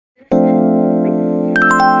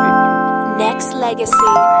Nexxlegacy.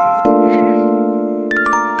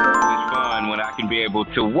 It's fun when I can be able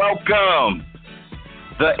to welcome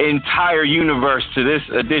the entire universe to this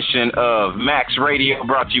edition of Max Radio,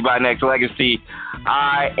 brought to you by Nexxlegacy.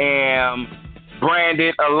 I am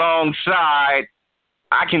branded alongside,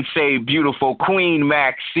 I can say, beautiful Queen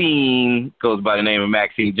Maxine, goes by the name of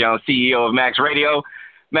Maxine Jones, CEO of Max Radio.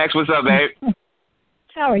 Max, what's up, babe?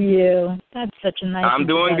 How are you? That's such a nice I'm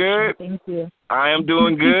doing good. Thank you. I am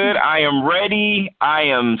doing good. I am ready. I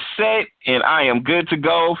am set, and I am good to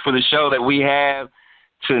go for the show that we have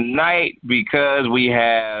tonight, because we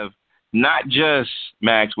have not just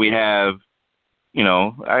Max, we have, you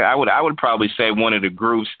know, I would probably say one of the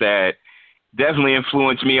groups that definitely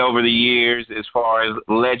influenced me over the years as far as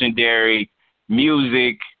legendary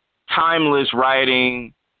music, timeless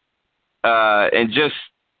writing, and just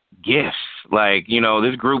gifts. Like, you know,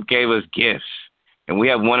 this group gave us gifts, and we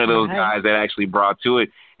have one of those guys that actually brought to it.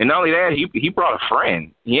 And not only that, he brought a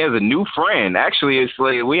friend. He has a new friend. Actually, it's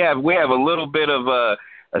like we have a little bit of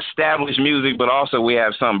established music, but also we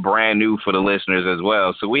have something brand new for the listeners as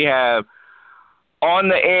well. So we have on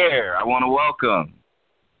the air, I want to welcome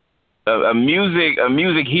a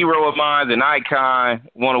music hero of mine, an icon. I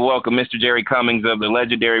want to welcome Mr. Jerry Cummings of the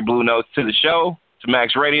legendary Blue Notes to the show, to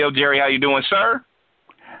Max Radio. Jerry, how you doing, sir?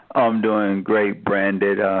 I'm doing great,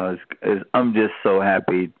 Brandon. I'm just so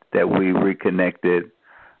happy that we reconnected.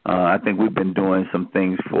 I think we've been doing some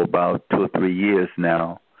things for about 2 or 3 years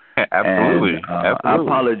now. Absolutely. And, Absolutely. I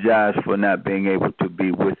apologize for not being able to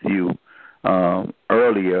be with you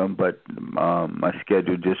earlier, but my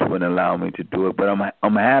schedule just wouldn't allow me to do it. But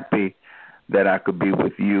I'm happy that I could be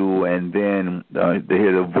with you, and then to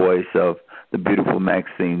hear the voice of the beautiful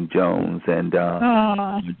Maxine Jones, and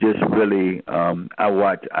just really,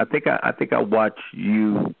 I think I watched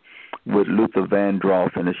you with Luther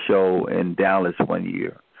Vandross in a show in Dallas one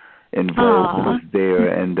year, and Vogue was there,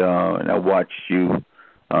 and I watched you.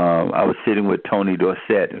 I was sitting with Tony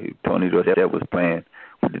Dorsett. Tony Dorsett was playing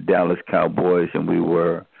with the Dallas Cowboys, and we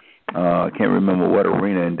were, I can't remember what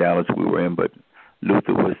arena in Dallas we were in, but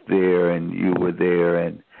Luther was there, and you were there,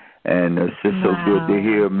 and it's just so good to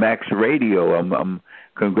hear Max Radio.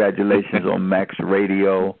 Congratulations on Max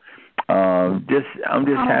Radio. I'm just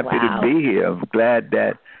happy to be here. I'm glad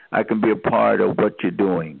that I can be a part of what you're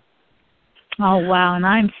doing. Oh, wow. And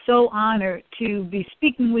I'm so honored to be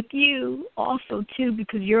speaking with you also, too,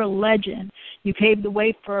 because you're a legend. You paved the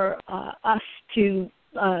way for us to,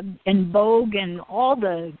 in Vogue and all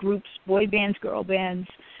the groups, boy bands, girl bands,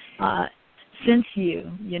 since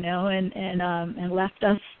you know, and left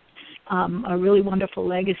us a really wonderful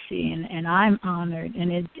legacy. And I'm honored.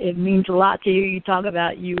 And it means a lot to hear you talk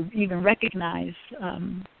about, you even recognize,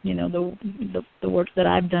 you know, the work that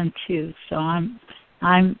I've done, too. So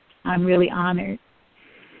I'm really honored.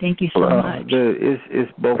 Thank you so much.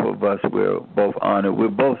 It's both of us. We're both honored. We're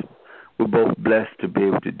both blessed to be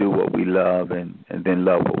able to do what we love, and then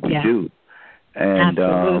love what we do. And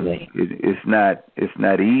absolutely, it's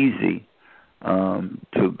not easy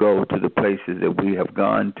to go to the places that we have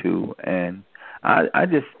gone to, and I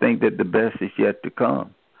just think that the best is yet to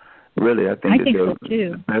come. Really, I think so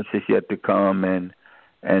too. The best is yet to come, and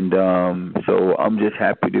so I'm just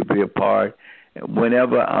happy to be a part.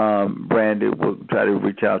 Whenever Brandon will try to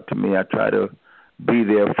reach out to me, I try to be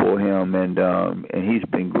there for him, and he's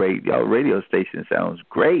been great. Y'all radio station sounds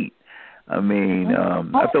great. I mean,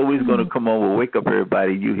 I thought we was going to come over, wake up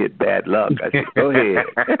everybody. You hit Bad Luck. I said, go ahead.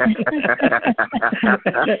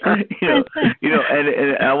 you know,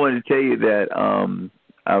 and I want to tell you that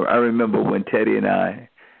I remember when Teddy and I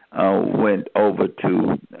went over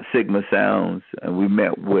to Sigma Sounds, and we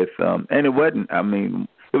met with, and it wasn't. I mean,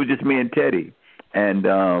 it was just me and Teddy. And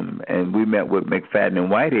we met with McFadden and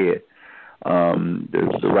Whitehead,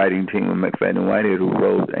 the writing team of McFadden and Whitehead, who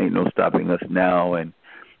wrote "Ain't No Stopping Us Now," and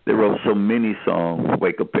they wrote so many songs,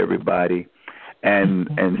 "Wake Up Everybody," and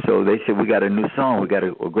so they said, we got a new song, we got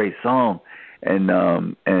a great song, and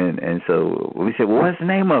so we said, well, what's the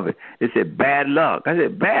name of it? They said, "Bad Luck." I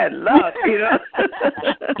said, "Bad Luck," you know,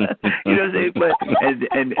 you know what I'm saying? But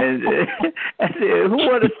and I said, who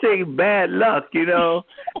want to sing "Bad Luck," you know?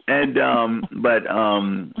 And but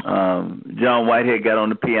John Whitehead got on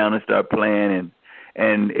the piano and started playing,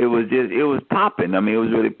 and it was popping. I mean, it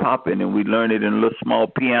was really popping, and we learned it in a little small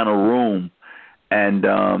piano room, and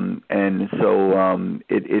so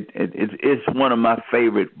it's one of my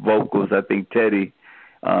favorite vocals. I think Teddy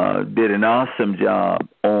did an awesome job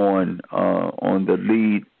on the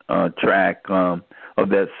lead track of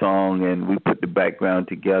that song, and we put the background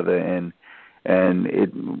together, and it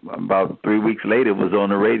about 3 weeks later was on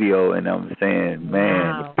the radio, and I'm saying,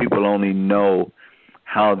 man, if people only know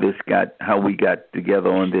how we got together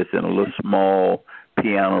on this in a little small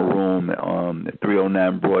piano room at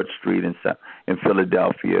 309 Broad Street in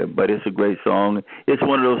Philadelphia. But it's a great song. It's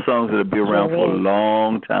one of those songs that'll be around for a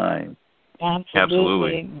long time.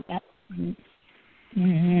 Absolutely. And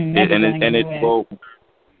it will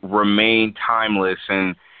remain timeless.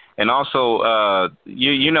 And also,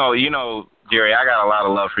 you know, Jerry, I got a lot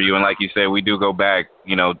of love for you, and like you said, we do go back,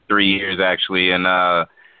 3 years actually, and I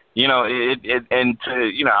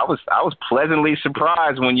was pleasantly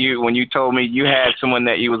surprised when you told me you had someone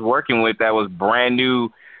that you was working with that was brand new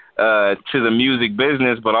to the music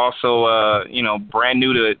business, but also brand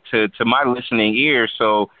new to my listening ear.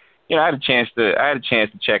 So I had a chance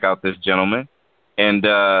to check out this gentleman. And,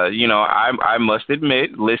 I must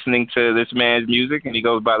admit, listening to this man's music, and he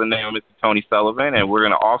goes by the name of Mr. Tony Sullivan, and we're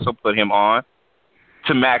going to also put him on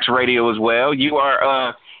to Max Radio as well. You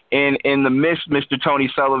are in the midst, Mr. Tony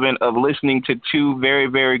Sullivan, of listening to two very,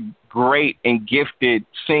 very great and gifted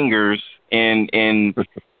singers, and I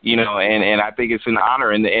think it's an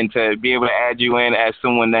honor, and to be able to add you in as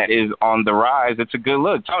someone that is on the rise, it's a good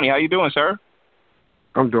look. Tony, how you doing, sir?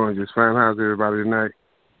 I'm doing just fine. How's everybody tonight?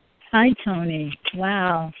 Hi, Tony.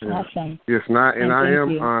 Wow. Yeah. Awesome. Yes, I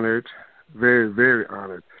am honored, very, very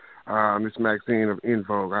honored. Miss Maxine of In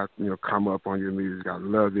Vogue, I come up on your music. I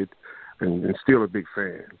love it, and still a big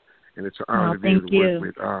fan. And it's an honor to be able to work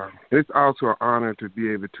with. It's also an honor to be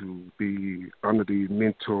able to be under the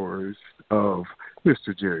mentors of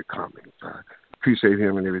Mr. Jerry Cummings. I appreciate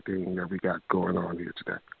him and everything that we got going on here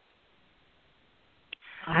today.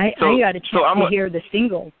 I got a chance to hear the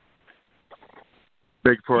single.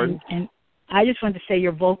 Beg your pardon? And I just wanted to say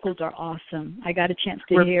your vocals are awesome. I got a chance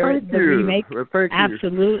to hear the remake. Well, thank you.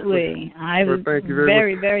 Absolutely. I was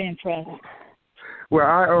very, very impressed. Well,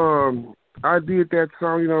 I did that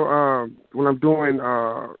song, when I'm doing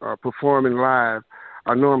performing live,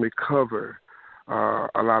 I normally cover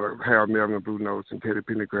a lot of Harold Melvin Blue Notes and Teddy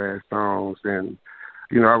Pendergrass songs. And,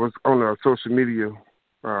 I was on a social media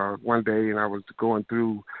one day, and I was going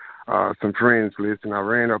through some friends list, and I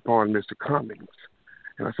ran up on Mr. Cummings.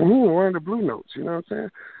 And I said, one of the Blue Notes, you know what I'm saying?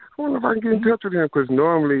 I wonder if I can get in touch with him, because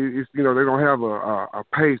normally, it's, they don't have a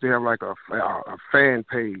page. They have like a fan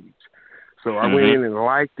page. So I went in and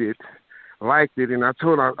liked it, and I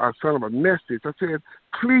told I sent him a message. I said,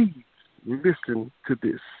 please listen to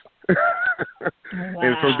this. Wow.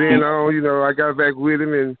 And from then on, I got back with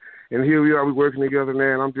him, and here we are, we're working together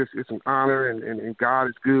now, and it's an honor, and God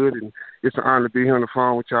is good, and it's an honor to be here on the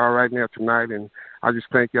phone with y'all right now tonight, and I just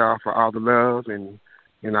thank y'all for all the love, and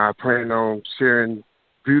I plan on sharing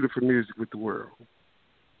beautiful music with the world.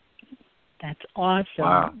 That's awesome.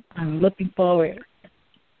 Wow. I'm looking forward.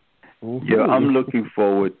 Yeah, I'm looking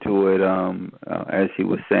forward to it. As he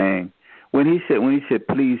was saying, when he said,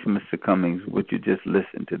 "Please, Mr. Cummings, would you just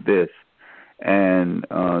listen to this?" And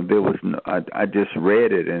there was I just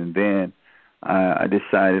read it, and then I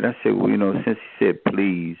decided. I said, well, since he said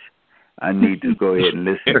please, I need to go ahead and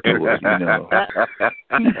listen to it,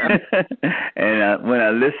 And when I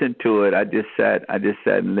listened to it, I just sat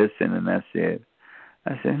and listened, and I said,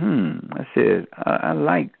 I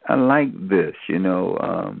like this,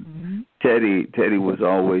 Teddy was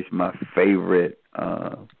always my favorite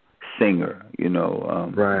singer,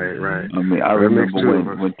 Right. I mean, I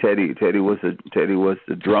remember when Teddy was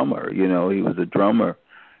the drummer, he was a drummer,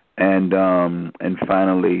 and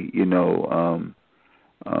finally, he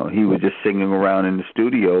was just singing around in the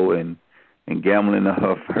studio, and Gamblin' the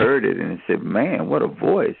Huff heard it and said, "Man, what a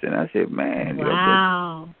voice!" And I said, "Man,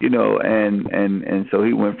 wow." And so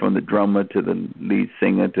he went from the drummer to the lead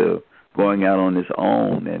singer to going out on his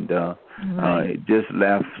own, and he just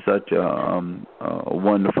left such a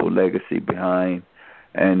wonderful legacy behind.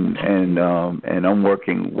 And I'm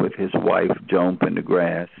working with his wife, Joan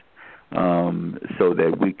Pendergrass, so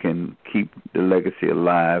that we can keep the legacy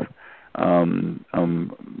alive.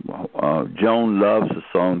 Joan loves a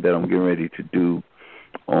song that I'm getting ready to do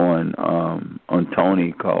on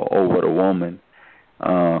Tony called "Oh What a Woman,"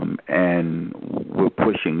 and we're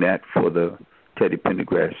pushing that for the Teddy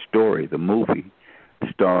Pendergrass story, the movie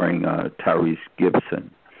starring Tyrese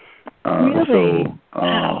Gibson. Really?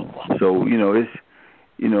 So it's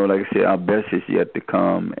like I said, our best is yet to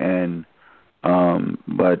come, and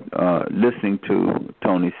but listening to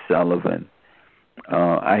Tony Sullivan,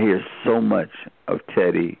 I hear so much of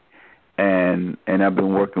Teddy, and I've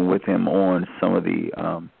been working with him on some of the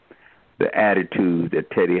attitude that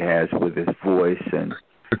Teddy has with his voice, and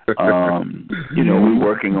we're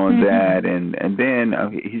working on that, and then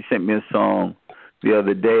he sent me a song the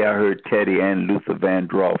other day I heard Teddy and Luther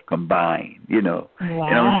Vandross combined, Wow. And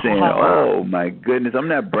I'm saying, oh my goodness, I'm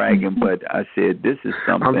not bragging, but I said this is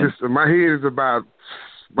something. My head is about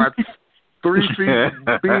 3 feet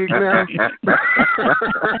big now. But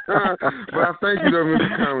I thank you, though,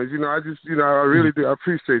 Mr. Cummings. I really do. I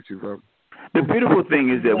appreciate you, bro. The beautiful thing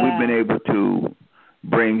is that we've been able to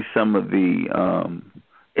bring some of the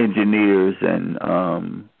engineers and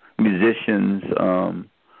musicians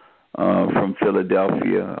from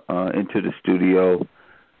Philadelphia into the studio,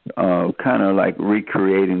 kind of like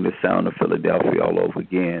recreating the sound of Philadelphia all over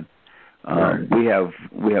again. Right. We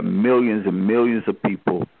have millions and millions of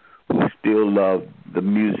people who still love the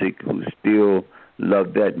music, who still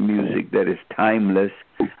love that music that is timeless.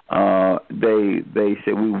 They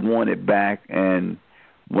said we want it back, and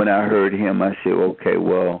when I heard him, I said, okay,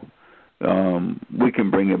 well, we can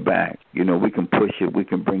bring it back. We can push it, we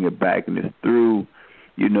can bring it back, and it's through,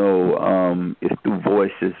 it's through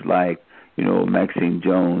voices like, Maxine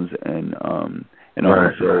Jones and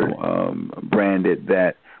also Branded,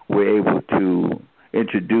 that we're able to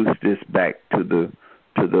introduce this back to the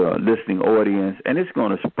listening audience, and it's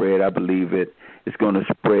going to spread. I believe it. It's going to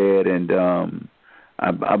spread, and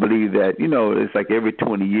I believe that it's like every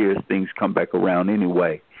 20 years things come back around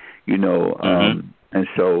anyway. And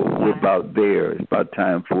so we're about there. It's about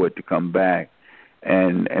time for it to come back,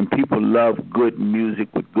 and people love good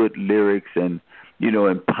music with good lyrics and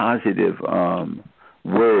and positive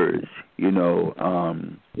words. I know.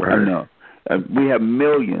 We have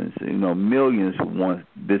millions, millions who want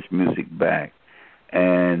this music back,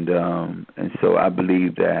 and so I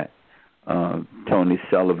believe that Tony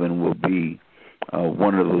Sullivan will be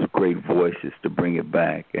one of those great voices to bring it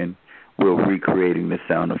back, and we're recreating the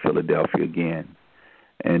sound of Philadelphia again.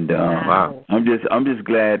 And wow. I'm just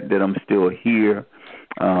glad that I'm still here.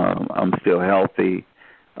 I'm still healthy.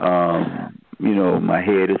 My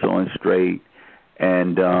head is on straight.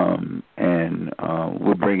 And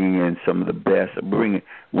we're bringing in some of the best. We're bringing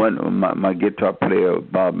my guitar player,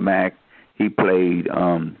 Bob Mack. He played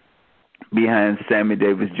behind Sammy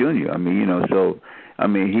Davis Jr. He's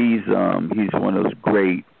one of those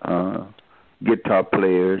great guitar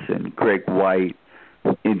players, and Craig White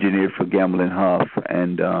engineered for Gamble and Huff,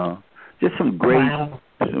 and just some great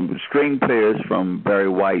some string players from Barry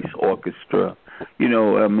White's orchestra.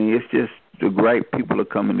 It's just the right people are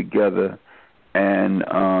coming together. And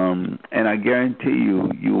I guarantee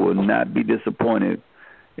you will not be disappointed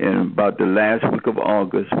in about the last week of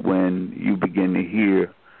August when you begin to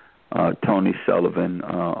hear Tony Sullivan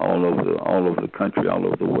all over the country, all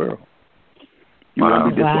over the world. You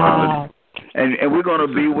won't be disappointed. And we're going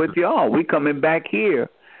to be with y'all. We're coming back here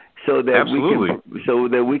so that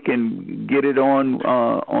we can get it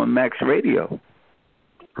on Max Radio.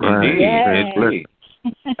 Indeed.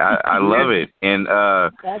 I love it. And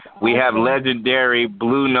we have legendary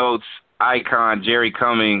Blue Notes icon Jerry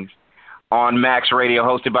Cummings on Max Radio,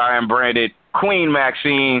 hosted by Branded Queen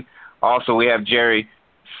Maxine. Also, we have Jerry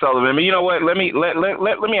Sullivan. But you know what? Let me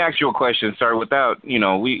ask you a question, sir. Without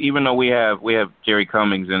even though we have Jerry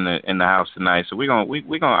Cummings in the house tonight, so I'm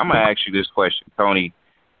gonna ask you this question, Tony.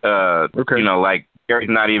 Okay. Like Jerry's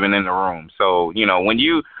not even in the room. So when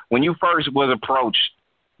you first was approached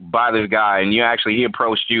by this guy, and he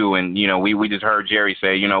approached you, and we just heard Jerry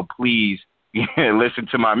say, please listen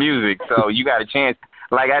to my music. So you got a chance.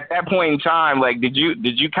 Like at that point in time, like did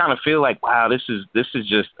you kind of feel like, wow, this is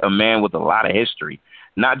just a man with a lot of history,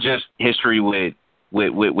 not just history with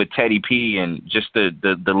Teddy P and just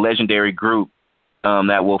the legendary group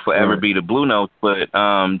that will forever be the Blue Notes, but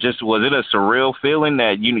just was it a surreal feeling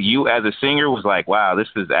that you as a singer was like, wow, this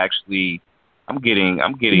is actually I'm getting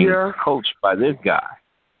coached by this guy.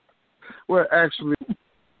 Well, actually, I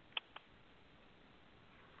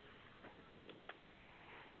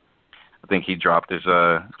think he dropped his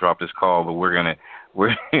call, but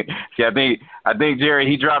I think Jerry,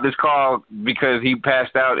 he dropped his call because he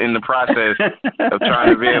passed out in the process of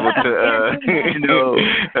trying to be able to.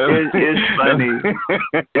 It's funny.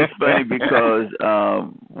 It's funny because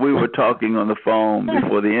we were talking on the phone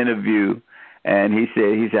before the interview, and he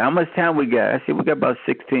said, how much time we got? I said, we got about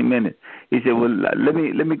 16 minutes. He said, well, let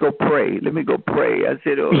me go pray. I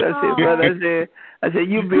said, brother, I said,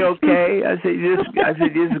 you'll be okay. I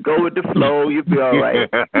said, just go with the flow. You'll be all right.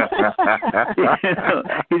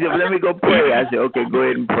 He said, well, let me go pray. I said, okay, go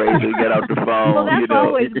ahead and pray. So he got off the phone. Well, that's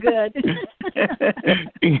always good.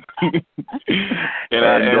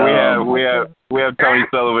 and we have Tony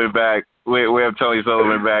Sullivan back. We have Tony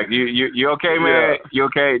Sullivan back. You okay, man? You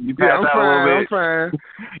okay? You passed out a little bit? I'm fine.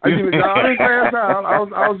 I didn't pass out. I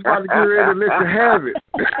was about to get ready to let you have it.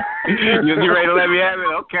 You ready to let me have it?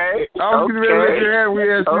 Okay. I was getting ready to let you have it. We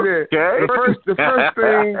asked you that. The first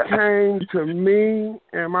thing came to me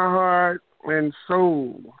and my heart and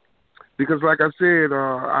soul. Because, like I said,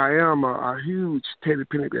 I am a huge Teddy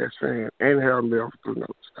Pendergrass fan and Harold Melvin Blue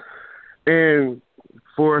Notes. And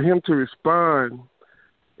for him to respond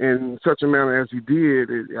in such a manner as he did,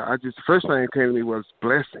 the first thing that came to me was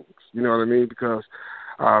blessings. You know what I mean? Because,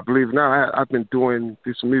 believe it or not, I've been doing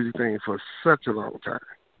this music thing for such a long time.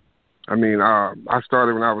 I mean, I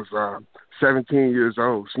started when I was 17 years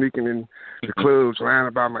old, sneaking in the clubs, lying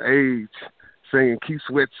about my age, singing Keith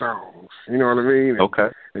Sweat songs, you know what I mean?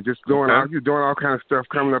 And just doing all kind of stuff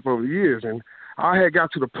coming up over the years. And I had got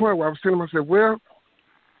to the point where I was telling myself, well,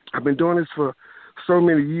 I've been doing this for so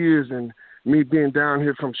many years, and me being down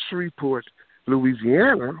here from Shreveport,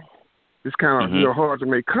 Louisiana, it's kind of hard to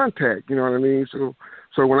make contact, you know what I mean?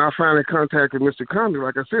 So when I finally contacted Mr. Cummings,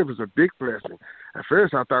 like I said, it was a big blessing. At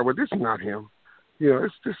first I thought, well, this is not him. You know,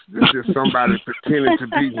 this is just somebody pretending to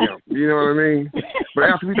be him. You know what I mean? But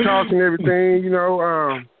after we talked and everything, you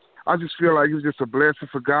know, I just feel like it was just a blessing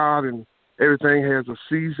for God, and everything has a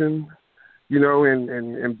season, you know,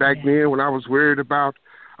 and back then when I was worried about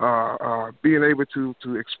being able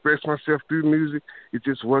to express myself through music, it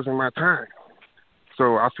just wasn't my time.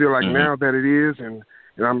 So I feel like now that it is, and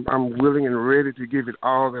I'm willing and ready to give it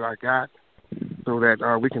all that I got, so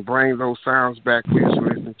that we can bring those sounds back. We used to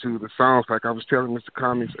listen to the songs, like I was telling Mr.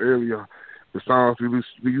 Cummings earlier, the songs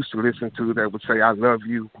we used to listen to that would say, I love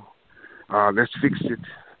you, let's fix it,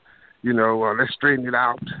 you know, let's straighten it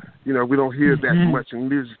out. You know, we don't hear that much in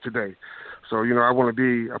music today. So, you know, I want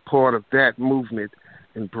to be a part of that movement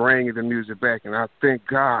and bringing the music back. And I thank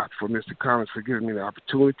God for Mr. Cummings for giving me the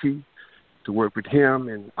opportunity to work with him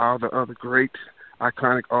and all the other great,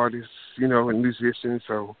 iconic artists, you know, and musicians.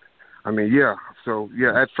 So, I mean,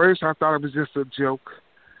 at first I thought it was just a joke,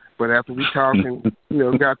 but after we talked and, you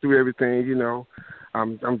know, got through everything, you know,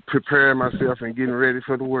 I'm preparing myself and getting ready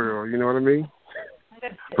for the world, you know what I mean?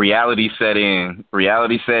 Reality set in, and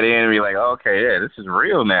we're like, okay, yeah, this is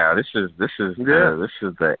real now. This is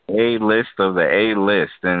the A list of the A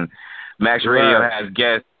list. And Max Radio has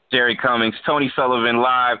guests Jerry Cummings, Tony Sullivan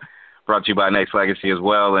live, brought to you by Nexxlegacy as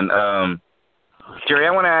well. And Jerry,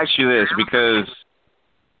 I want to ask you this, because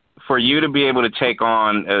for you to be able to take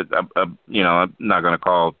on you know, I'm not going to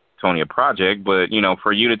call Tony a project, but, you know,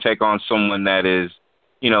 for you to take on someone that is,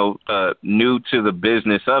 you know, new to the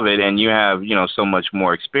business of it, and you have, you know, so much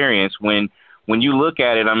more experience, when you look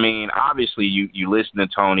at it, I mean, obviously you listen to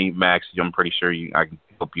Tony, Max, I'm pretty sure I can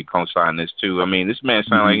hope you co-sign this too. I mean, this man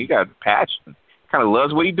sounds like he got passion, kind of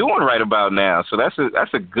loves what he's doing right about now. So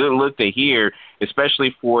that's a good look to hear,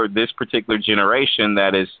 especially for this particular generation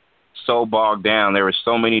that is so bogged down. There are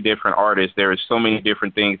so many different artists. There are so many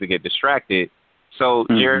different things that get distracted. So,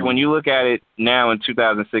 Jerry, when you look at it now in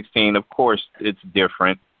 2016, of course, it's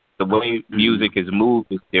different. The way music is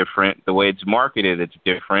moved is different. The way it's marketed, it's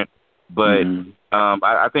different. But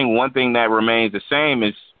I think one thing that remains the same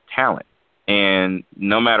is talent. And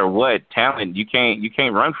no matter what, talent, you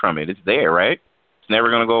can't run from it. It's there, right? It's never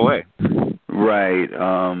going to go away. Right.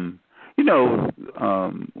 You know,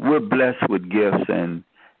 we're blessed with gifts, and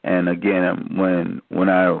again, when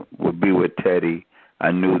I would be with Teddy, I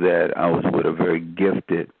knew that I was with a very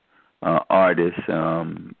gifted artist,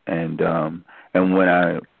 and when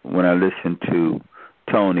I listen to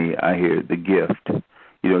Tony, I hear the gift.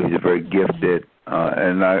 You know, he's a very gifted,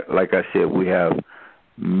 and like I said, we have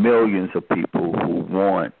millions of people who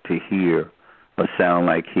want to hear a sound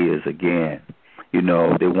like his again. You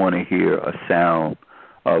know, they want to hear a sound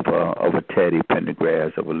of a Teddy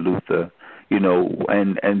Pendergrass, of a Luther. You know,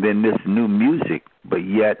 and then this new music, but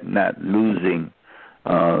yet not losing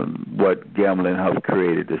what Gamble and Huff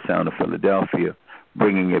created, the sound of Philadelphia,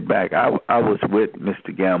 bringing it back. I was with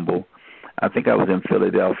Mr. Gamble. I think I was in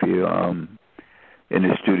Philadelphia in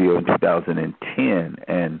the studio in 2010,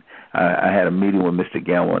 and I had a meeting with Mr.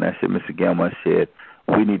 Gamble, and I said, Mr. Gamble, I said,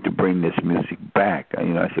 we need to bring this music back.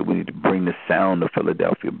 You know, I said, we need to bring the sound of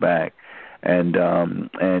Philadelphia back. And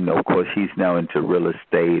of course, he's now into real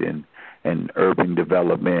estate and urban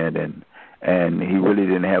development, and he really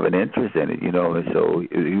didn't have an interest in it, you know, and so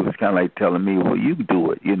he was kind of like telling me, well, you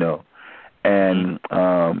do it, you know. And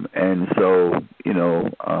so, you know,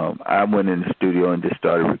 I went in the studio and just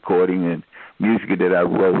started recording, and music that I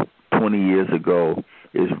wrote 20 years ago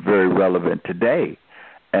is very relevant today.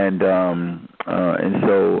 And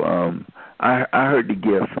so I heard the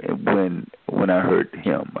gift when I heard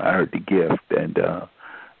him. I heard the gift,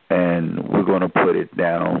 and we're going to put it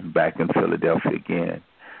down back in Philadelphia again.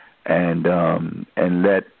 and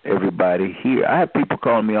let everybody hear. I have people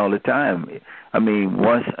calling me all the time. I mean,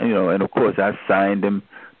 once and of course I signed him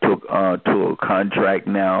to a contract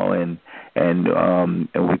now, and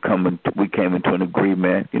we came into an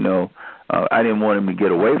agreement. I didn't want him to get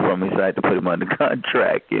away from me, so I had to put him under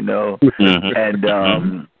contract. And so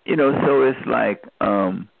it's like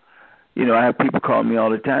I have people call me all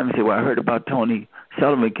the time and say, "Well, I heard about Tony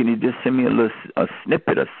Sullivan. Can you just send me a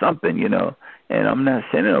snippet or something?" And I'm not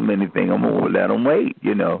sending him anything. I'm gonna let him wait.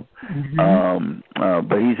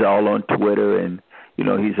 But he's all on Twitter, and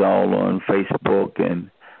he's all on Facebook, and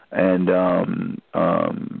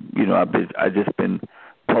I've just been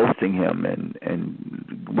posting him, and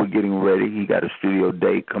we're getting ready. He got a studio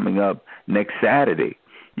date coming up next Saturday,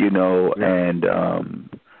 and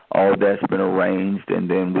all that's been arranged, and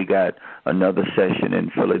then we got another session in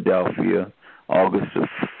Philadelphia, August the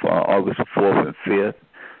 4th and 5th,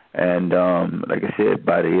 and like I said,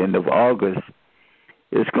 by the end of August,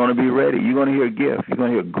 it's going to be ready. You're going to hear a gift. You're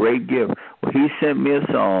going to hear a great gift. Well, he sent me a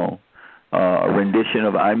song, a rendition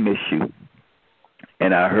of "I Miss You,"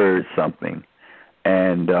 and I heard something,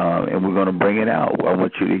 and we're going to bring it out. I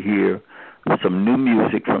want you to hear some new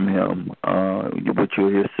music from him, which you'll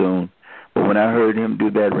hear soon. But when I heard him do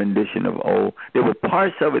that rendition of there were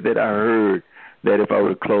parts of it that I heard that if I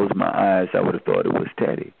would have closed my eyes, I would have thought it was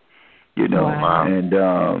Teddy, Wow. And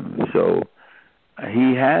so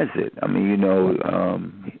he has it. I mean,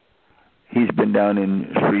 he's been down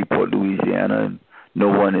in Shreveport, Louisiana, and no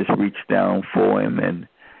one has reached down for him. And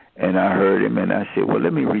I heard him, and I said, well,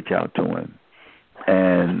 let me reach out to him.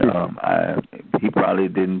 And he probably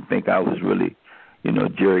didn't think I was really,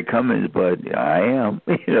 Jerry Cummings, but I am,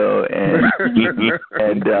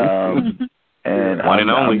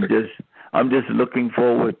 I'm just looking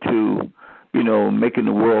forward to, making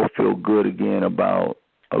the world feel good again about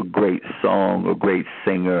a great song, a great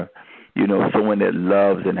singer, someone that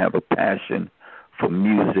loves and have a passion for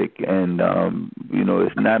music. And,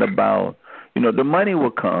 it's not about, the money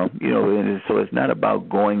will come, and so it's not about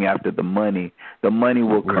going after the money. The money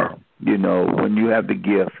will come, when you have the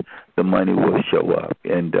gift, the money will show up.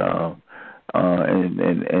 And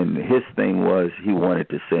his thing was he wanted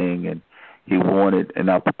to sing, and he wanted an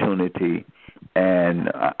opportunity.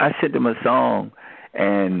 And I sent him a song,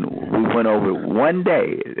 and we went over it one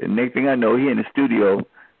day. The next thing I know, he in the studio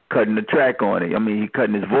cutting the track on it. I mean, he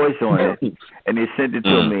cutting his voice on it, and he sent it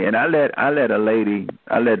to me. And I let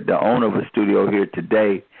the owner of the studio here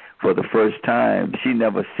today for the first time. She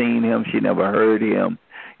never seen him. She never heard him,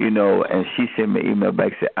 and she sent me an email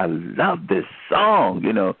back and said, I love this song.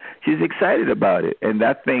 She's excited about it. And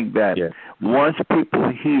I think that once people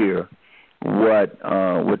hear what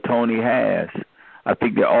Tony has, I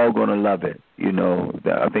think they're all going to love it.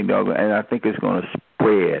 I think they're all gonna, and I think it's going to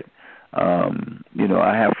spread.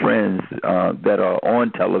 I have friends that are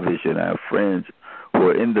on television. I have friends who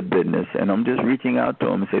are in the business, and I'm just reaching out to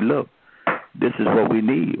them and say, look, this is what we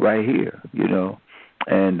need right here,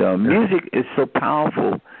 And music is so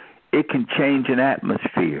powerful, it can change an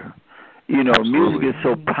atmosphere. Music is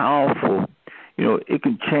so powerful, it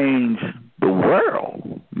can change the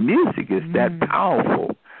world. Music is that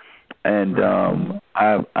powerful. And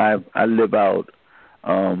I live out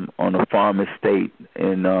on a farm estate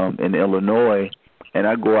in Illinois, and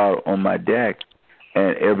I go out on my deck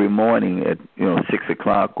and every morning at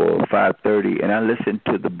 6:00 or 5:30, and I listen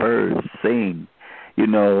to the birds sing,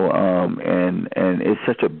 and it's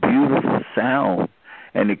such a beautiful sound,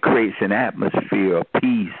 and it creates an atmosphere of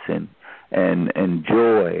peace and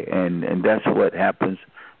joy, and that's what happens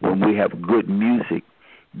when we have good music.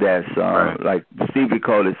 That's like Stevie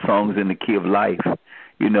called it songs in the key of life,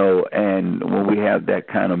 and when we have that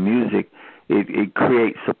kind of music, it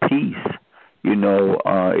creates a peace,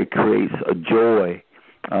 it creates a joy.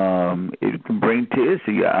 It can bring tears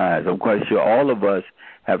to your eyes. I'm quite sure all of us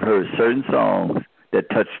have heard certain songs that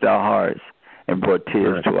touched our hearts and brought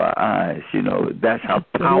tears to our eyes. That's how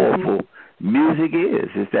powerful music is.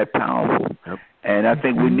 It's that powerful. Yep. And I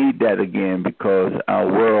think we need that again because our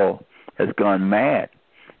world has gone mad.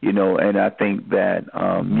 And I think that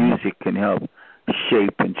music can help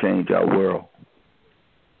shape and change our world.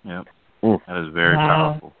 Yep. That is very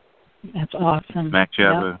powerful. That's awesome. Max, you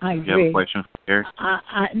have a question for Gary?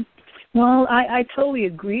 I totally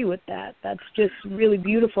agree with that. That's just really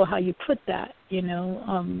beautiful how you put that,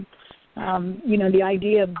 the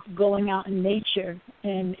idea of going out in nature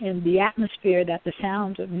and the atmosphere that the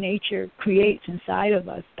sounds of nature creates inside of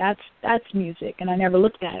us. That's music, and I never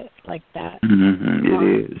looked at it like that. Mm-hmm. It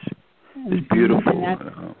is. It's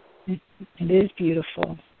beautiful. It is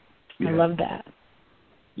beautiful. Yeah. I love that.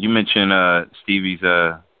 You mentioned Stevie's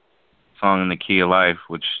Song in the Key of Life,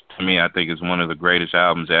 which to me I think is one of the greatest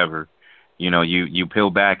albums ever. You know, you peel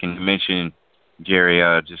back and you mention, Jerry,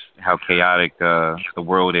 just how chaotic the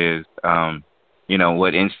world is. You know,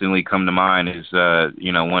 what instantly come to mind is,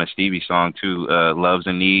 you know, one of Stevie's songs too, Love's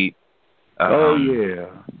in Need. Yeah.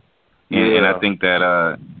 And I think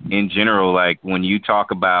that in general, like when you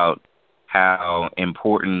talk about how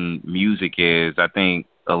important music is, I think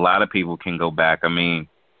a lot of people can go back. I mean,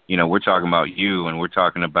 you know, we're talking about you and we're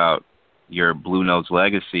talking about your Blue Notes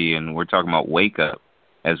legacy and we're talking about Wake Up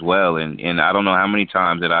as well. And I don't know how many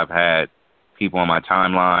times that I've had people on my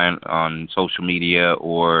timeline on social media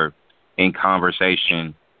or in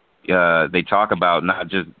conversation, they talk about not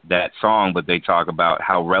just that song, but they talk about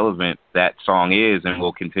how relevant that song is and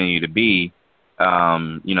will continue to be.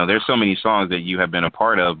 You know, there's so many songs that you have been a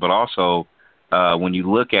part of, but also when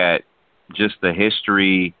you look at just the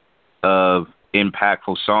history of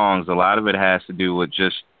impactful songs, a lot of it has to do with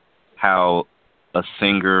just how a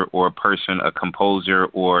singer or a person, a composer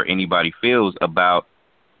or anybody feels about,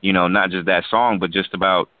 you know, not just that song, but just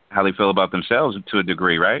about how they feel about themselves to a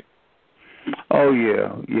degree, right? Oh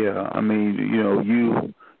yeah. I mean, you know,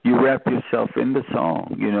 you wrap yourself in the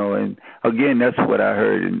song, you know, and again, that's what I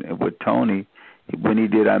heard with Tony when he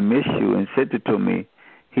did "I Miss You" and sent it to me.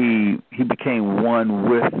 He became one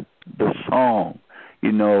with the song,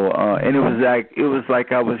 you know, and it was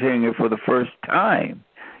like I was hearing it for the first time,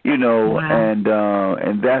 you know, wow.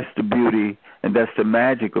 And that's the beauty and that's the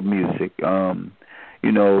magic of music.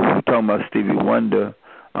 You know, we're talking about Stevie Wonder.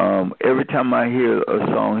 Every time I hear a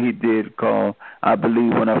song he did called "I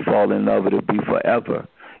Believe When I Fall in Love It'll Be Forever,"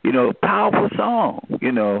 you know, powerful song,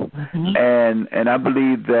 you know, and I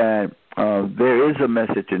believe that there is a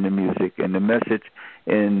message in the music, and the message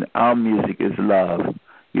in our music is love,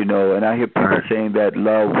 you know, and I hear people saying that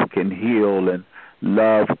love can heal and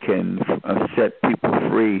love can set people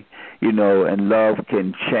free, you know, and love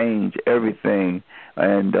can change everything,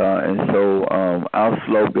 and so our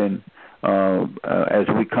slogan, as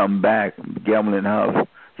we come back, Gambling House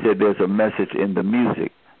said there's a message in the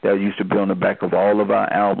music that used to be on the back of all of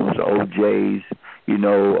our albums, OJ's, you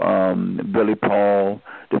know, Billy Paul,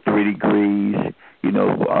 The 3 Degrees, you know,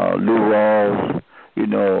 Lou Rawls, you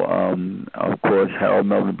know, of course, Harold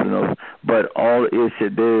Melvin Bruno. But all is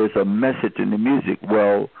that there is a message in the music.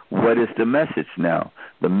 Well, what is the message now?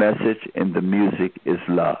 The message in the music is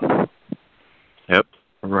love. Yep.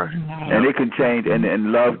 Right. And it can change,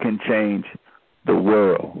 and love can change the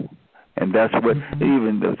world. And that's what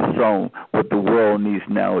even the song, what the world needs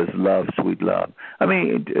now is love, sweet love. I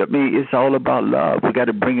mean, it's all about love. We got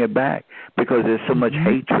to bring it back because there's so much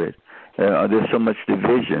hatred. There's so much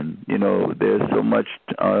division. You know, there's so much,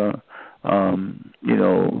 you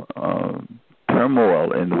know,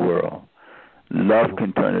 turmoil in the world. Love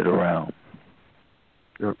can turn it around.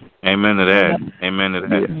 Yep. Amen to that. Amen to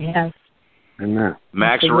that. Yes. Amen.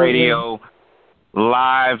 Max Radio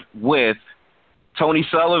live with Tony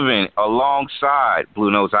Sullivan alongside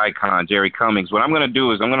Blue Notes icon Jerry Cummings. What I'm going to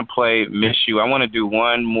do is I'm going to play Miss You. I want to do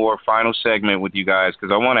one more final segment with you guys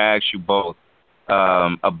because I want to ask you both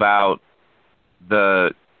about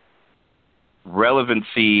the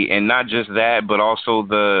relevancy and not just that, but also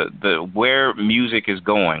the where music is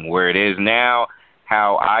going, where it is now,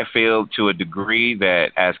 how I feel to a degree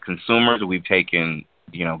that as consumers we've taken,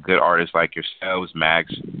 you know, good artists like yourselves,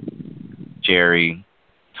 Max, Jerry,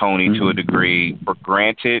 Tony, to a degree, for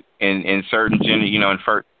granted in certain, you know, in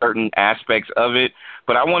certain aspects of it.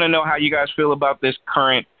 But I want to know how you guys feel about this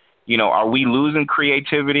current, you know, are we losing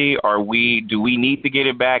creativity? Do we need to get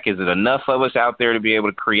it back? Is it enough of us out there to be able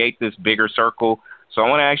to create this bigger circle? So I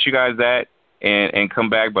want to ask you guys that and come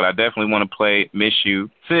back, but I definitely want to play Miss You.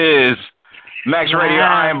 This is Max Radio.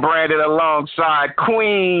 I am Brandon alongside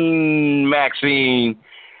Queen Maxine,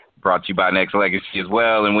 brought to you by Nexxlegacy as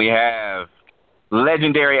well. And we have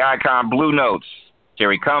legendary icon Blue Notes,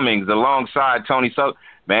 Jerry Cummings, alongside Tony. So,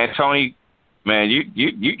 man, Tony, man,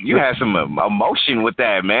 you had some emotion with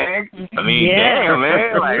that, man. I mean, damn,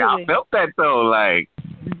 man. Like, I felt that, though. Like,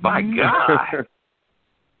 my God.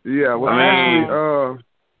 Yeah, well,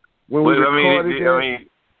 when we recorded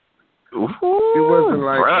it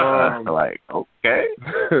wasn't like, okay.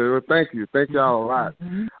 Well, thank you all a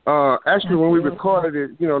lot. Actually, when we recorded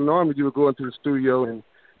it, you know, normally you would go into the studio and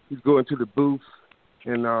you'd go into the booth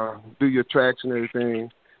and do your tracks and everything.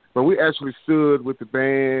 But we actually stood with the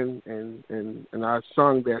band and I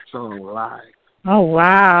sung that song live. Oh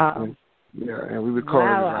wow! And we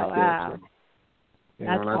recorded it like that. So, that's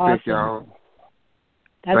I awesome. think y'all.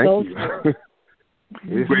 That's thank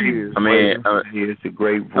you. I mean, he has a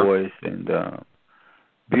great voice and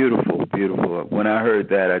beautiful. When I heard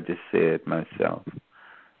that, I just said myself,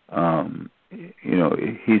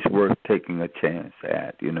 he's worth taking a chance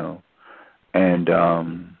at, and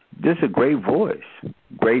just a great voice,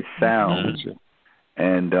 great sound,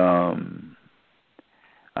 and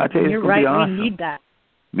I tell you, you're it's gonna right. be awesome. We need that.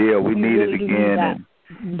 Yeah, we need really it again,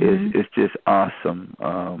 need and it's just awesome.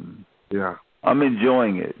 Yeah. I'm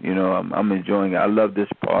enjoying it. I'm enjoying it. I love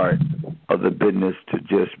this part of the business to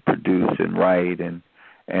just produce and write and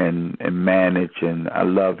manage, and I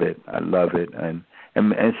love it. And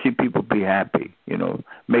see people be happy.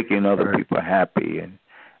 Making other people happy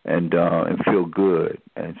and feel good.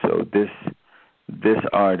 And so this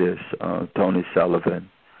artist, Tony Sullivan,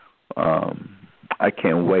 I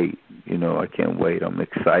can't wait. I can't wait. I'm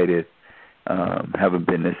excited. Haven't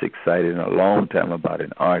been this excited in a long time about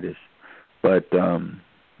an artist. But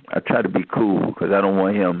I try to be cool because I don't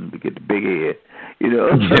want him to get the big head,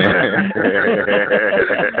 I'm being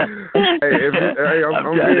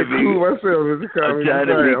cool myself, Mr. Cummings. I'm trying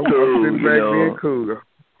to be cool, I'm sitting back being cool.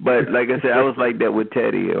 But like I said, I was like that with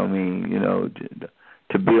Teddy. I mean,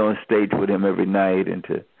 to be on stage with him every night and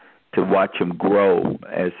to watch him grow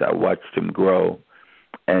as I watched him grow,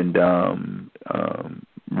 and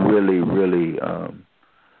really,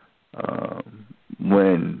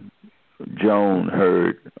 when Joan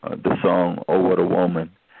heard the song "Oh What a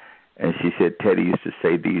Woman," and she said Teddy used to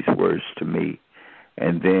say these words to me,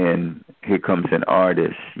 and then here comes an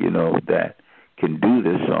artist, that can do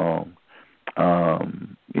this song,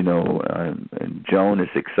 and Joan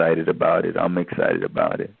is excited about it. I'm excited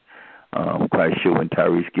about it. I'm quite sure when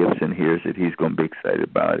Tyrese Gibson hears it, he's going to be excited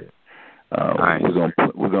about it. Nice. We're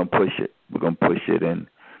going to push it. We're going to push it, and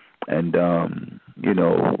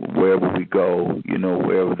wherever we go,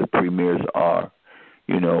 wherever the premieres are,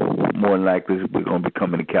 more than likely we're going to be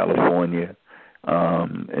coming to California,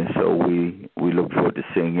 and so we look forward to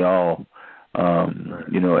seeing y'all,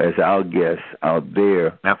 as our guests out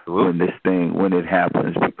there. Absolutely. when it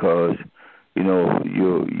happens, because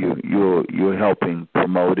you're helping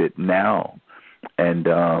promote it now, and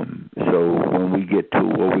so when we get to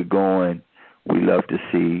where we're going, we love to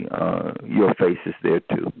see your faces there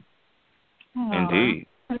too. Indeed.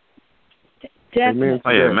 Definitely.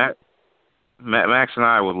 Oh yeah, Max and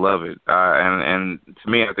I would love it, and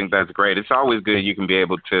to me, I think that's great. It's always good you can be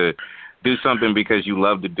able to do something because you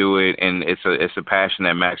love to do it, and it's a passion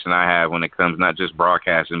that Max and I have when it comes not just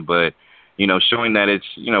broadcasting, but showing that it's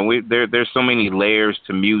there's so many layers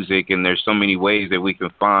to music, and there's so many ways that we can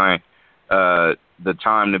find the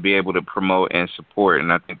time to be able to promote and support,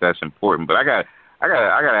 and I think that's important. But I gotta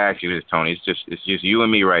ask you this, Tony. It's just you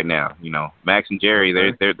and me right now. Max and Jerry,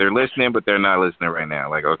 they're listening, but they're not listening right now.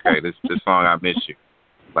 Like, okay, this song, I miss you.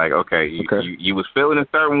 Like, okay, you was feeling a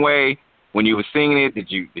certain way when you were singing it.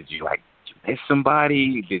 Did you miss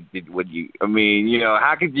somebody?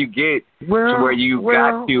 How could you get to where you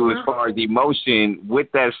got to as far as emotion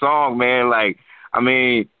with that song, man? Like, I'm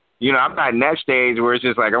not in that stage where it's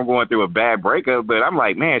just like I'm going through a bad breakup, but I'm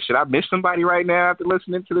like, man, should I miss somebody right now after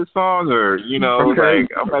listening to this song? Or, like,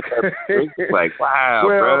 I'm at that point, like, wow,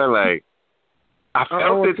 brother, like, I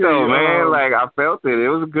felt it though, man. Like, I felt it. It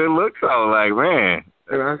was a good look though, like, man.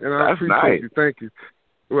 And I that's appreciate nice. you. Thank you.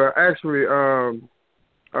 Well, actually,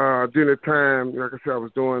 during the time, like I said, I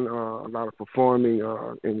was doing a lot of performing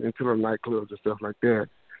in the nightclubs and stuff like that.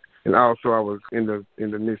 And also, I was in the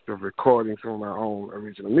midst of recording some of my own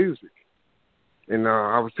original music. And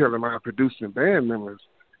I was telling my producing band members,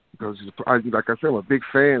 because, like I said, I'm a big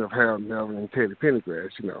fan of Harold Melvin and Teddy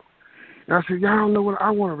Pendergrass, And I said, y'all don't know what,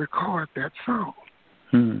 I want to record that song.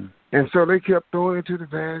 And so they kept throwing it to the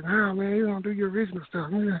band. No, man, you don't do your original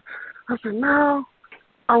stuff. I said, no,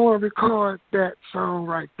 I want to record that song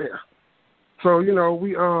right there. So, we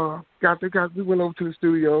we went over to the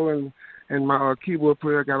studio, and my keyboard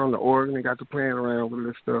player got on the organ and got to playing around with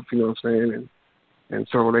this stuff, you know what I'm saying? And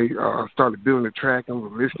so they started building the track, and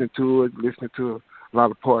we're listening to a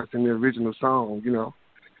lot of parts in the original song,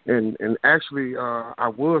 And actually, I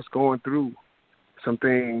was going through some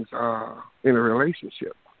things in a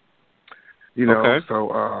relationship, Okay.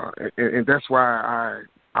 So and that's why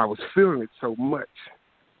I was feeling it so much,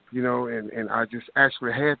 and I just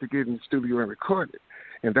actually had to get in the studio and record it.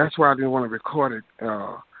 And that's why I didn't want to record it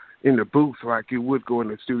in the booth like you would go in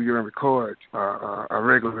the studio and record a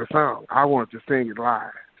regular song. I wanted to sing it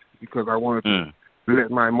live because I wanted to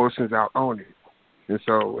let my emotions out on it. And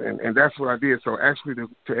so, and that's what I did. So actually, to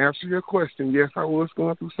answer your question, yes, I was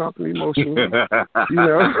going through something emotional, and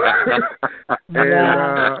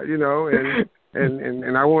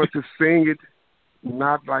I wanted to sing it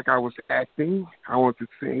not like I was acting. I wanted to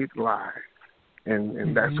sing it live,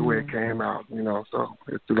 and that's the way it came out. So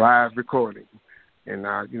it's the live recording. And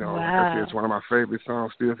Wow. like I said, it's one of my favorite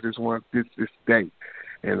songs still to this day.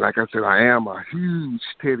 And like I said, I am a huge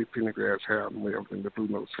Teddy Pendergrass Harold Mills and the Blue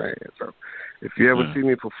Notes fan. So if you ever see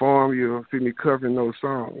me perform, you'll see me covering those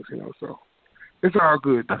songs, So it's all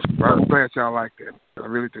good. I'm glad y'all like that. I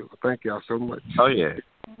really do. Thank y'all so much. Oh yeah.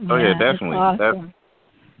 Oh yeah, definitely. Awesome.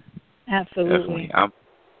 Absolutely. Definitely.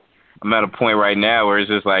 I'm at a point right now where it's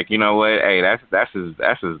just like, you know what? Hey, that's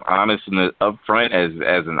as honest and upfront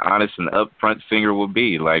as an honest and upfront singer would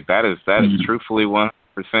be. Like that is truthfully 100%.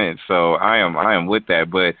 So I am with that.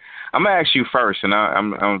 But I'm gonna ask you first, and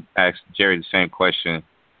I'm gonna ask Jerry the same question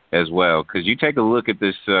as well, because you take a look at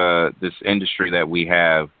this industry that we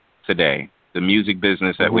have today, the music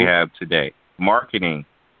business that we have today, marketing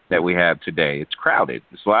that we have today. It's crowded.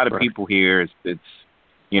 There's a lot of people here. It's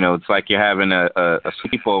like you're having a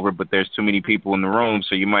sleepover, but there's too many people in the room,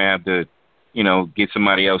 so you might have to, get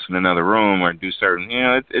somebody else in another room or do certain.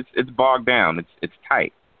 It's bogged down. It's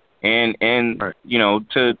tight, and right.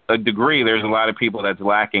 To a degree, there's a lot of people that's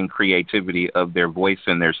lacking creativity of their voice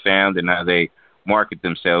and their sound and how they market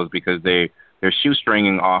themselves because they're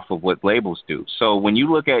shoestringing off of what labels do. So when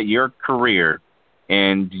you look at your career,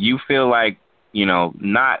 and you feel like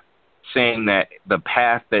not saying that the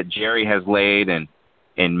path that Jerry has laid and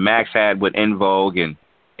Max had with En Vogue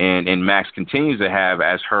and Max continues to have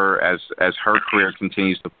as her career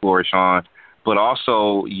continues to flourish on, but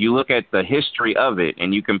also you look at the history of it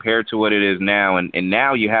and you compare it to what it is now, and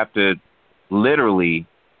now you have to literally,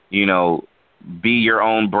 be your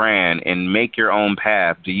own brand and make your own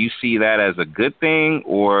path. Do you see that as a good thing,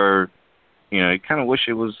 or you kind of wish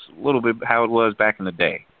it was a little bit how it was back in the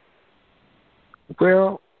day?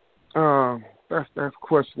 Well, that's a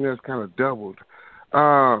question that's kind of doubled.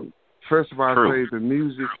 First of all, I say the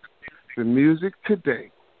music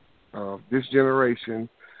today, this generation,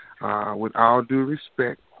 with all due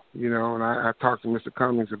respect, and I talked to Mr.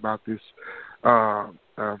 Cummings about this.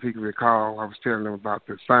 If he can recall, I was telling him about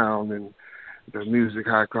the sound and the music,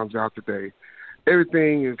 how it comes out today.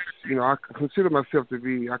 Everything is, I consider myself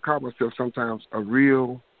I call myself sometimes a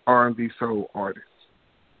real R&B soul artist.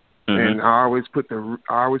 And I always put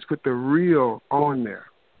the real on there.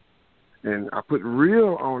 And I put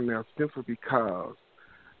real on there simply because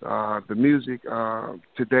the music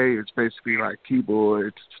today is basically like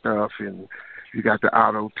keyboard stuff, and you got the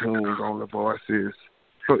auto tunes on the voices.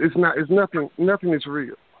 So nothing is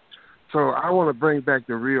real. So I want to bring back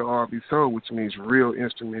the real R&B soul, which means real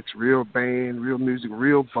instruments, real band, real music,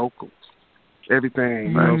 real vocals,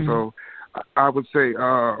 everything. So I would say,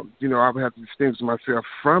 I would have to distinguish myself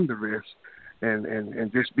from the rest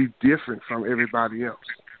and just be different from everybody else.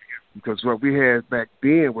 Because what we had back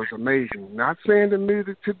then was amazing. Not saying the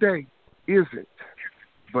music today isn't,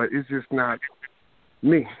 but it's just not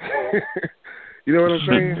me. You know what I'm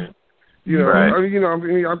saying? Right.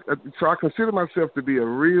 So I consider myself to be a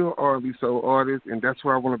real R&B soul artist, and that's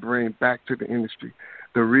what I want to bring back to the industry.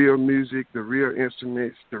 The real music, the real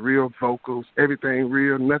instruments, the real vocals, everything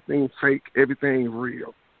real, nothing fake, everything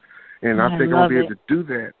real. And I think I'll be able to do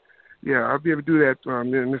that. Yeah, I'll be able to do that.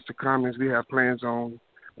 Mr. Cummings, we have plans on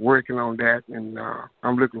working on that, and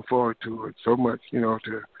I'm looking forward to it so much,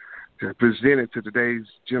 to present it to today's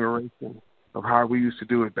generation of how we used to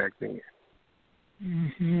do it back then.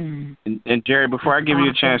 And Jerry, before I give you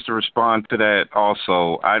a chance to respond to that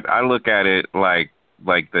also, I look at it like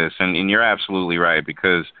this, and you're absolutely right,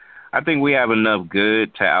 because I think we have enough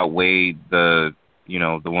good to outweigh the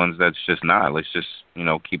ones that's just not. Let's just,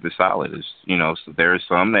 keep it solid. So there are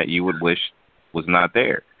some that you would wish was not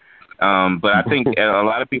there. But I think a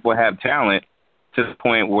lot of people have talent to the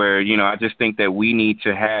point where, I just think that we need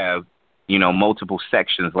to have, multiple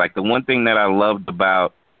sections. Like the one thing that I loved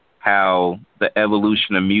about how the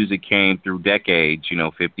evolution of music came through decades,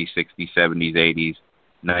 50s, 60s, 70s, 80s,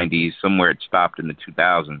 90s, somewhere it stopped in the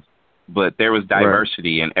 2000s. But there was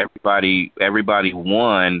diversity, and everybody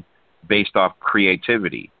won based off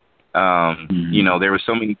creativity. There were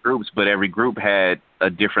so many groups, but every group had a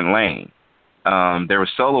different lane. There were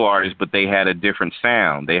solo artists, but they had a different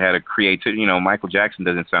sound. They had a creativity. Michael Jackson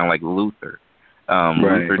doesn't sound like Luther.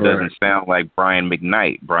 Luther doesn't sound like Brian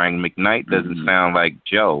McKnight. Brian McKnight doesn't sound like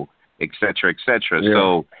Joe, et cetera, et cetera. Yeah.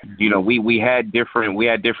 So, we had different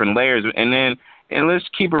layers. And let's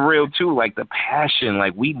keep it real too, like the passion,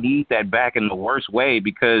 like we need that back in the worst way,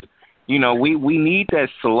 because, we need that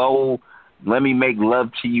slow, let me make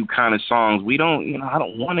love to you kind of songs. We don't, I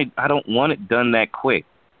don't want it done that quick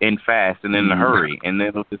and fast and in a hurry, and then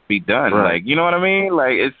it'll just be done. Right. Like, you know what I mean?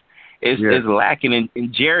 Like it's lacking.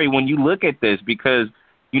 And Jerry, when you look at this, because,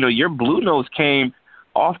 your Blue Notes came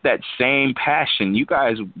off that same passion. You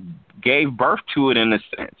guys gave birth to it in a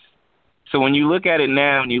sense. So when you look at it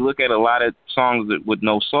now, and you look at a lot of songs with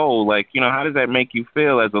no soul, like, you know, how does that make you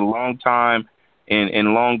feel as a long time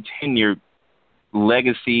and long tenured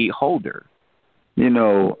legacy holder? You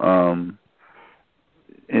know,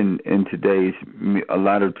 in today's, a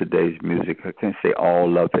lot of today's music, I can't say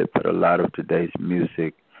all of it, but a lot of today's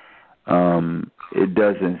music, it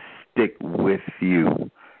doesn't stick with you.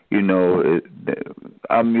 You know,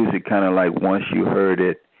 our music kind of like once you heard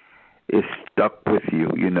it, it stuck with you.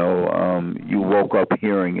 You know, you woke up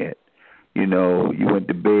hearing it. You know, you went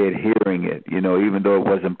to bed hearing it. You know, even though it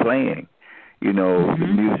wasn't playing. You know, the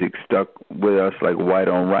music stuck with us like white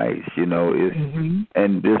on rice. You know,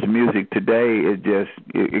 and this music today,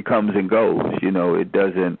 it comes and goes. You know, it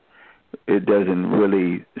doesn't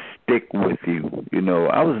really stick with you. You know,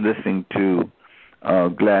 I was listening to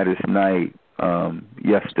Gladys Knight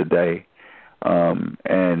yesterday, and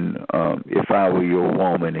If I Were Your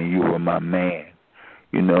Woman and You Were My Man,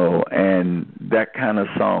 you know, and that kind of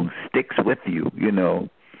song sticks with you, you know.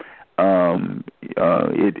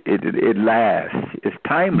 It lasts. It's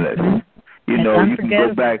timeless. You know, you can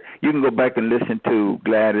go back and listen to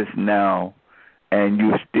Gladys now, and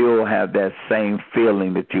you still have that same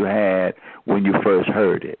feeling that you had when you first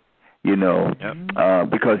heard it, you know,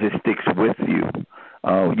 because it sticks with you.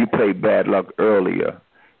 You played Bad Luck earlier.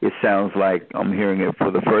 It sounds like I'm hearing it for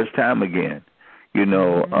the first time again, you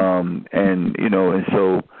know, and, you know, and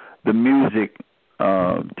so the music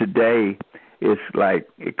today is like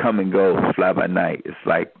it come and goes, fly by night. It's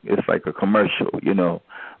like a commercial, you know,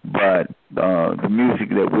 but the music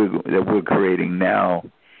that we're creating now,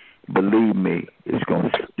 believe me, it's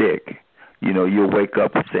going to stick. You know, you'll wake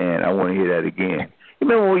up saying, I want to hear that again. You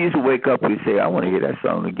remember when we used to wake up, we'd say, I want to hear that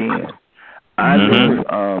song again. I lived,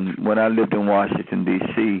 when I lived in Washington,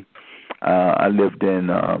 D.C., I lived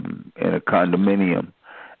in a condominium,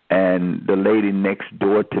 and the lady next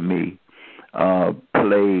door to me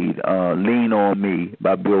played Lean On Me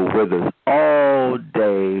by Bill Withers all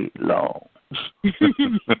day long. You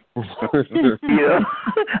know?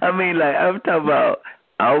 I mean, like, I'm talking about,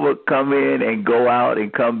 I would come in and go out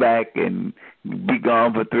and come back and be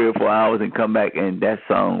gone for 3 or 4 hours and come back, and that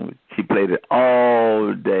song, she played it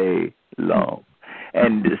all day long.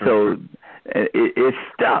 And so it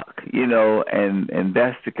stuck, you know, and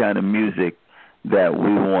that's the kind of music that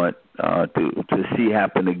we want to see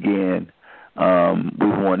happen again. We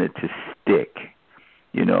want it to stick,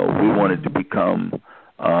 you know. We want it to become,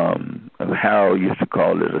 Harold used to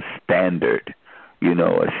call it a standard, you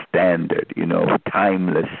know,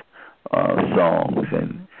 timeless songs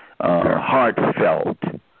and heartfelt,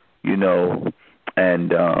 you know,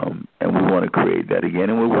 and we want to create that again,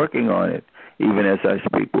 and we're working on it. Even as I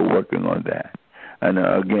speak, we're working on that. And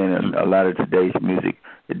again, a lot of today's music,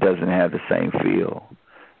 it doesn't have the same feel,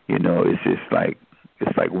 you know. It's just like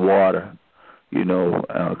water, you know,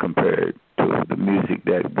 compared to the music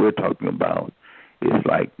that we're talking about. It's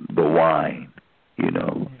like the wine, you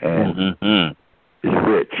know, and it's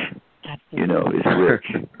rich, you know, it's rich,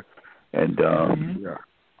 and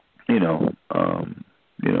you know,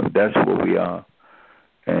 that's what we are,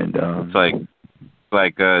 and it's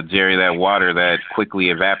like Jerry, that water that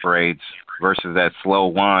quickly evaporates versus that slow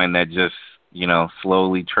wine that just, you know,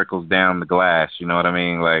 slowly trickles down the glass. You know what I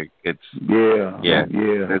mean? Like, it's yeah.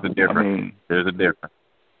 There's a difference. There's a difference.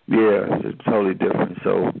 Yeah, it's totally different.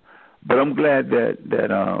 So, but I'm glad that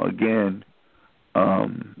again,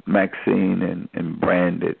 Maxine and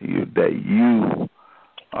Brandon, that you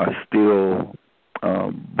are still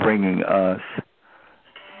bringing us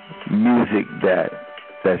music that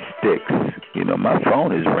sticks. You know, my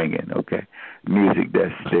phone is ringing. Okay, music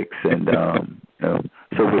that sticks, and you know,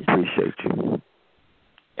 so we appreciate you.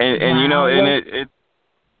 And you know, and it.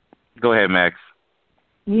 Go ahead, Max.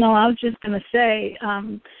 No, I was just going to say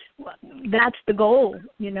that's the goal.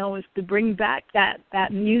 You know, is to bring back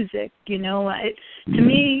that music. You know, to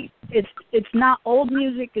me, it's not old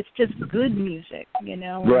music. It's just good music. You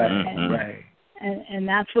know, right. And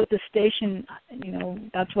that's what the station, you know,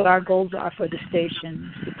 that's what our goals are for the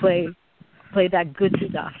station, to play that good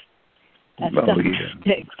stuff. That stuff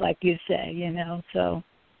sticks, like you say, you know. So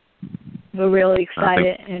we're really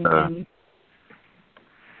excited. And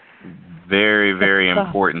very, very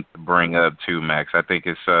important to bring up too, Max. I think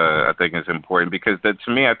it's important because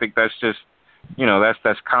to me, I think that's just, you know,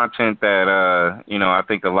 that's content that you know, I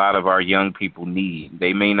think a lot of our young people need.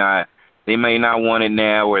 They may not want it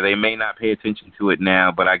now, or they may not pay attention to it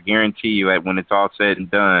now, but I guarantee you that when it's all said and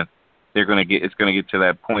done, it's gonna get to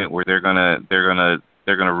that point where they're gonna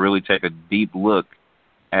really take a deep look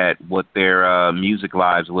at what their music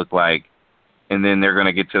lives look like and then they're going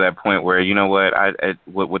to get to that point where, you know what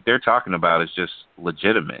they're talking about is just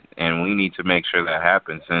legitimate, and we need to make sure that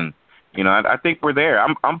happens. And I think we're there.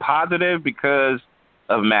 I'm positive because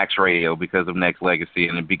of Max Radio, because of Nexxlegacy,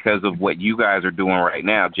 and because of what you guys are doing right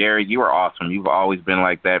now. Jerry, you are awesome. You've always been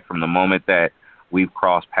like that from the moment that we've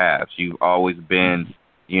crossed paths. You've always been,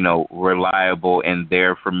 reliable and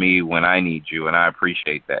there for me when I need you, and I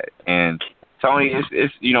appreciate that. And Tony,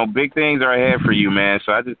 it's big things are ahead for you, man.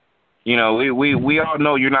 So I just, we all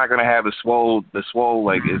know you're not gonna have the swole,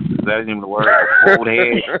 like, is that even the word? Swole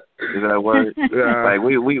head? Is that a word? Yeah. Like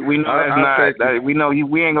we know that's not. We know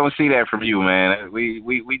we ain't gonna see that from you, man. We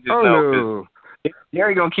just know. No.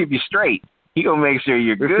 Jerry gonna keep you straight. He gonna make sure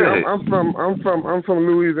you're good. I'm from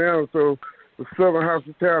Louisiana, so the Southern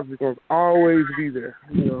hospitality is gonna always be there.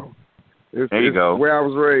 There you go. Where I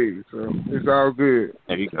was raised, so it's all good.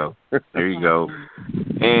 There you go.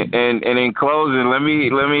 And in closing, let me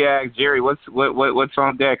ask Jerry, what's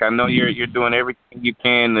on deck? I know you're doing everything you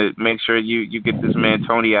can to make sure you get this man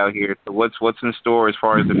Tony out here. So what's in store as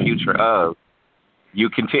far as the future of you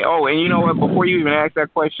continue? Oh, and you know what? Before you even ask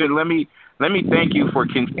that question, let me thank you for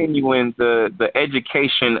continuing the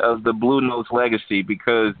education of the Blue Notes legacy,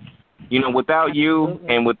 because without you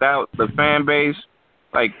and without the fan base.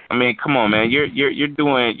 Like, I mean, come on, man. You're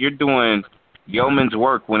doing yeoman's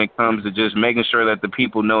work when it comes to just making sure that the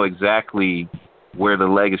people know exactly where the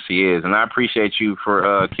legacy is, and I appreciate you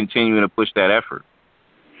for continuing to push that effort.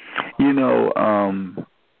 I'm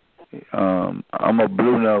a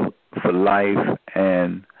Blue Note for life,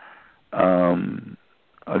 and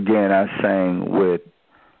again, I sang with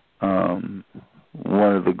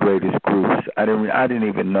one of the greatest groups. I didn't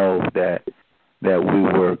even know that we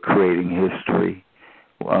were creating history.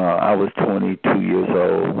 I was 22 years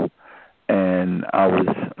old, and I was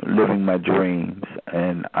living my dreams,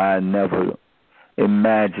 and I never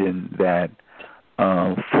imagined that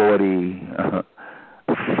almost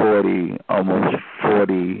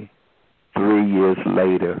 43 years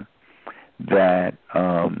later, that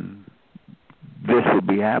this would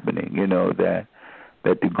be happening, that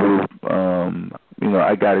the group,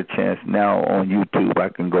 I got a chance now on YouTube. I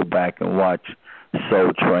can go back and watch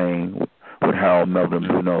Soul Train with Harold Melvin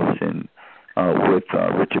Blue Notes and with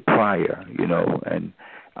Richard Pryor, and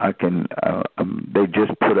I can. They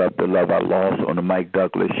just put up The Love I Lost on the Mike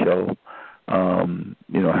Douglas show. Harold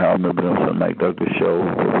Melvin Blue Notes on the Mike Douglas show,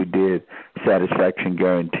 where we did Satisfaction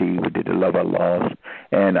Guarantee. We did The Love I Lost,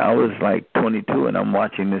 and I was like 22, and I'm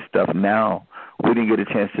watching this stuff now. We didn't get a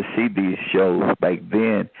chance to see these shows back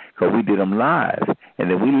then because we did them live, and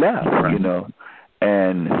then we left,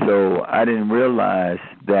 and so I didn't realize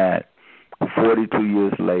that 42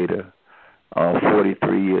 years later,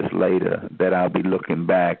 43 years later, that I'll be looking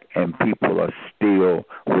back and people are still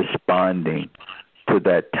responding to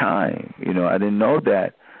that time. I didn't know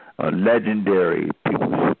that legendary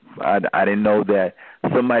people. I didn't know that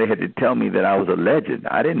somebody had to tell me that I was a legend.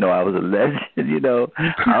 I didn't know I was a legend.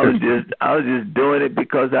 I was just doing it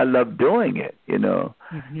because I loved doing it.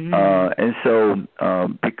 Mm-hmm. And so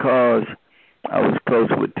because I was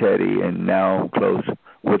close with Teddy and now close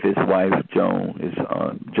with his wife Joan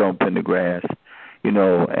Pendergrass,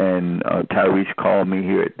 and Tyrese called me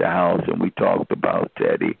here at the house and we talked about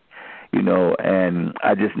Teddy. And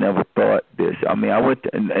I just never thought this. I mean, I went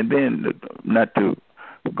to, and then, not to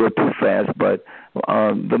go too fast, but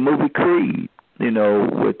the movie Creed,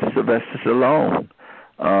 with Sylvester Stallone,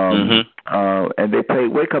 and they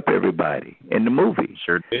played "Wake Up Everybody" in the movie.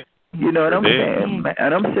 Sure did. You know what I'm saying?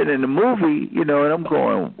 And I'm sitting in the movie, and I'm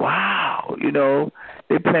going, wow,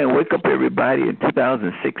 they're playing "Wake Up Everybody" in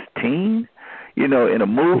 2016. In a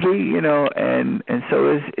movie, and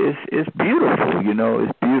so it's beautiful,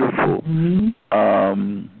 it's beautiful.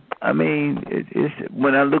 Mm-hmm. I mean, it's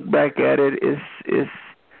when I look back at it, it's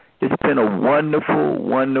been a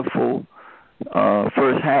wonderful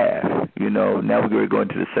first half. Now we're going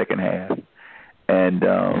to the second half, and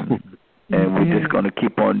we're just going to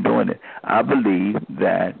keep on doing it. I believe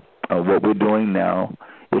that what we're doing now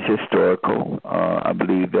is historical. I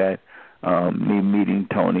believe that. Me meeting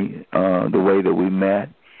Tony, the way that we met,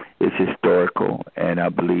 is historical, and I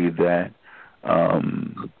believe that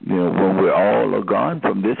when we're all gone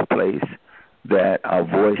from this place, that our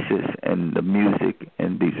voices and the music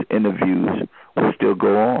and these interviews will still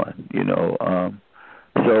go on.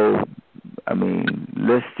 So I mean,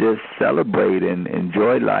 let's just celebrate and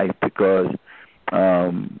enjoy life because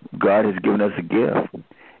God has given us a gift,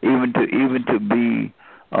 even to be.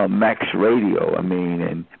 Max Radio,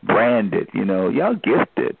 and branded, y'all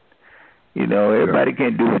gifted. Everybody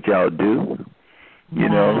can't do what y'all do.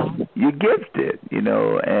 You're gifted,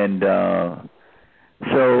 and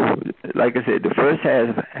So, like I said, the first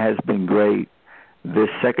half has been great. This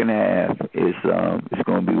second half is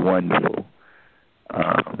going to be wonderful.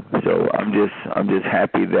 So I'm just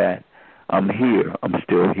happy that I'm here. I'm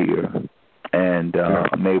still here, and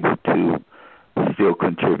I'm able to still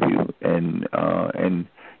contribute and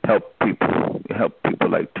help people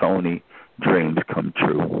like Tony dreams come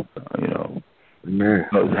true. Man.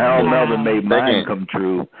 Because Harold Melvin made mine come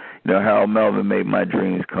true. Harold Melvin made my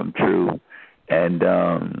dreams come true, and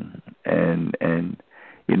I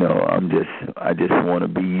just want to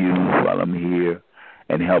be used while I'm here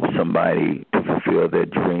and help somebody to fulfill their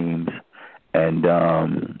dreams. And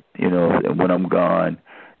and when I'm gone,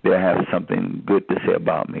 they'll have something good to say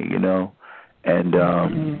about me. And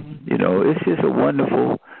it's just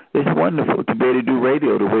it's wonderful to be able to do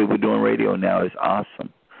radio the way we're doing radio now. Is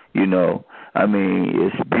awesome. I mean,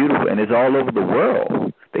 it's beautiful, and it's all over the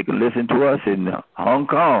world. They can listen to us in Hong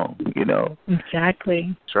Kong,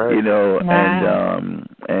 Exactly. That's right. Wow.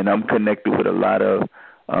 And I'm connected with a lot of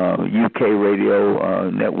UK radio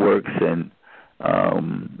networks and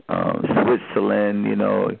Switzerland,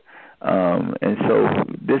 and so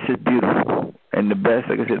this is beautiful. And the best,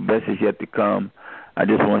 like I said, the best is yet to come. I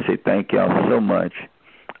just want to say thank y'all so much.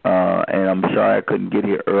 And I'm sorry I couldn't get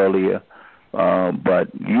here earlier. But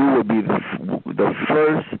you will be the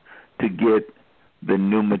first to get the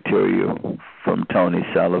new material from Tony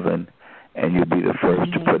Sullivan, and you'll be the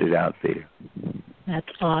first to put it out there. That's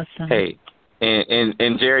awesome. Hey,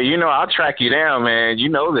 and Jerry, I'll track you down, man. You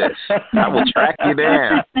know this. I will track you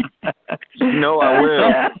down. I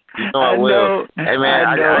will. I will. Hey, man,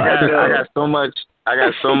 I got so much. I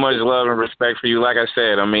got so much love and respect for you. Like I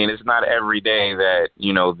said, I mean, it's not every day that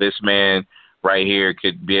this man right here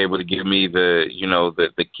could be able to give me the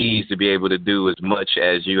keys to be able to do as much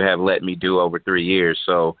as you have let me do over 3 years.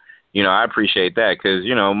 So, I appreciate that because,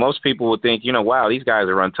 most people would think, wow, these guys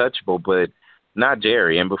are untouchable, but not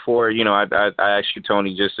Jerry. And before, I asked you,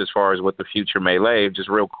 Tony, just as far as what the future may lay, just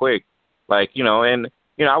real quick, I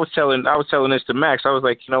was telling this to Max. I was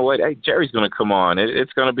like, you know what? Hey, Jerry's going to come on.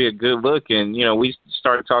 It's going to be a good look. And, we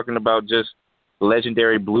started talking about just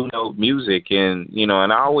legendary Blue Note music, and and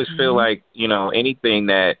I always feel like anything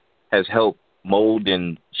that has helped mold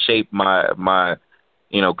and shape my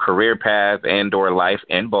career path and or life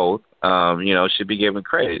and both should be given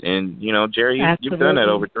credit. And Jerry, you've done that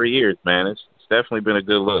over 3 years, man. It's definitely been a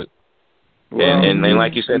good look. Well, and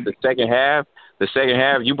like you said, the second half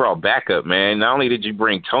you brought backup, man. Not only did you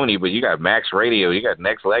bring Tony, but you got Max Radio, you got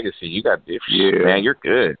Nexxlegacy, you got man, you're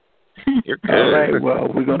good. You're good. All right. Well,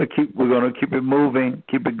 we're gonna keep it moving,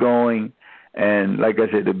 keep it going, and like I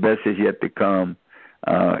said, the best is yet to come.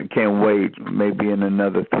 Can't wait. Maybe in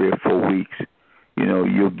another 3 or 4 weeks,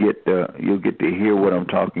 you'll get to hear what I'm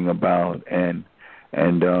talking about, and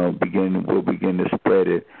we'll begin to spread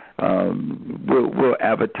it. We'll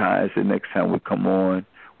advertise the next time we come on.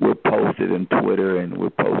 We'll post it in Twitter and we'll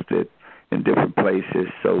post it in different places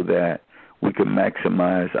so that we can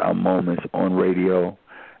maximize our moments on radio.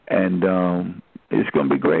 And it's going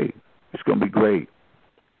to be great. It's going to be great.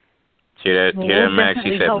 Hear that, Max?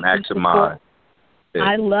 He said maximize.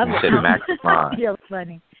 I love it. He said maximize. You're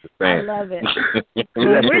funny. I love it.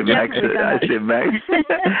 I said Max.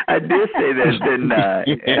 I did say that, didn't I?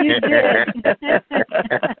 You did.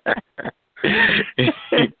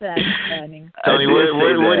 That's funny. Tony,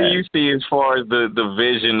 what do you see as far as the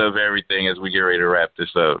vision of everything as we get ready to wrap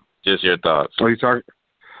this up? Just your thoughts. Are you talking?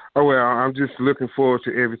 Oh, well, I'm just looking forward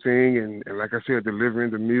to everything, and like I said,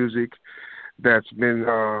 delivering the music that's been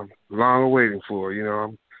long awaiting for.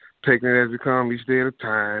 I'm taking it as it comes each day at a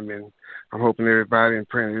time, and I'm hoping everybody and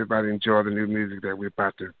praying everybody enjoy the new music that we're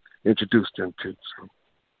about to introduce them to. So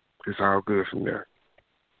it's all good from there.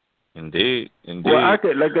 Indeed. Well, I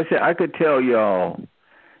could tell y'all,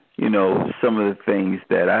 some of the things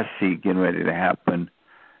that I see getting ready to happen.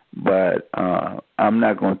 But I'm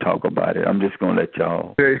not going to talk about it. I'm just going to let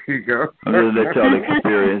y'all. There you go. I'm going to let y'all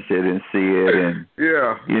experience it and see it, and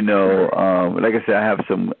like I said, I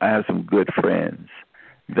have some good friends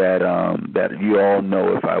that you all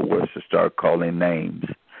know if I was to start calling names.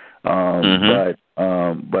 But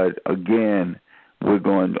again,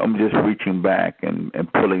 I'm just reaching back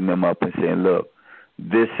and pulling them up and saying, look,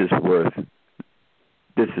 this is worth it.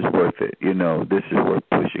 This is worth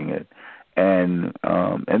pushing it. And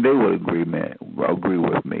they would agree with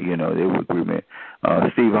me. They would agree with me.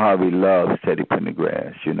 Steve Harvey loves Teddy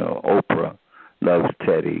Pendergrass. Oprah loves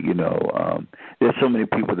Teddy. There's so many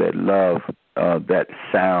people that love that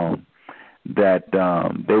sound that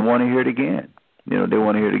they want to hear it again. They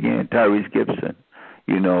want to hear it again. Tyrese Gibson,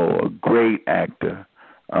 a great actor.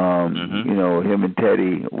 Him and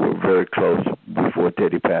Teddy were very close before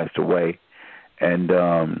Teddy passed away, and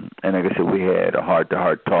like I said, we had a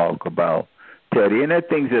heart-to-heart talk about Teddy, and there are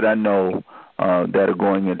things that I know that are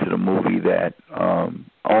going into the movie that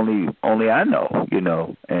only I know,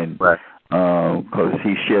 and because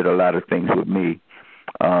he shared a lot of things with me,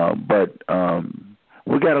 but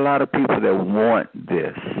we got a lot of people that want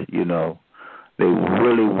this, They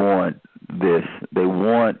really want this. They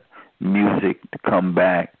want music to come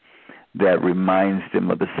back that reminds them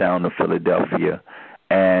of the sound of Philadelphia,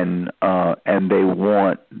 and they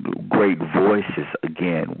want great voices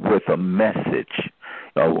again with a message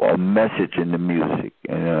in the music.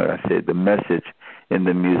 And I said the message in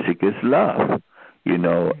the music is love, and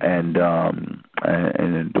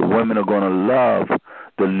the women are going to love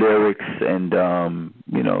the lyrics, and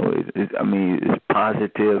it's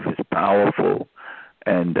positive, it's powerful,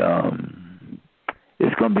 and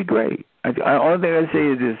it's going to be great. Only thing I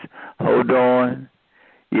say is just hold on.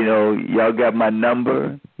 Y'all got my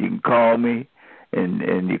number. You can call me,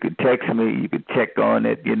 and you can text me. You can check on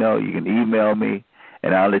it. You can email me,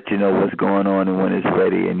 and I'll let you know what's going on and when it's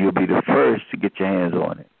ready, and you'll be the first to get your hands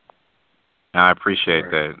on it. I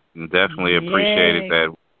appreciate that. Definitely appreciate it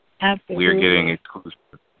that Absolutely. we're getting exclusive.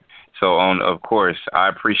 So, of course, I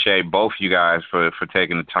appreciate both you guys for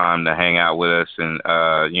taking the time to hang out with us, and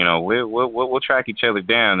we'll track each other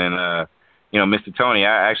down. And Mr. Tony,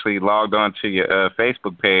 I actually logged on to your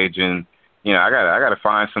Facebook page, and I got to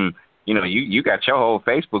find some. You got your whole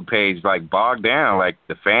Facebook page like bogged down, like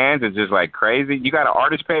the fans is just like crazy. You got an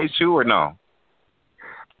artist page too, or no?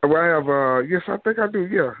 Well, I have, yes, I think I do,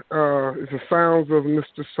 yeah. It's the Sounds of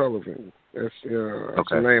Mr. Sullivan. That's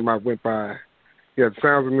the name I went by. Yeah, the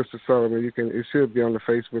Sounds of Mr. Sullivan. It should be on the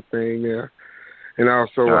Facebook thing there. And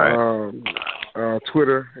also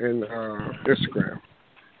Twitter and Instagram.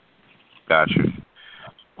 Gotcha.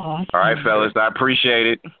 Awesome. All right, fellas, I appreciate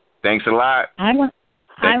it. Thanks a lot. I want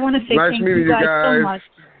to say nice thank meeting you guys so much.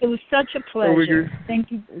 It was such a pleasure.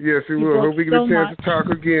 Thank you. Yes, it will. Hope we get a chance to talk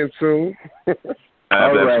again soon.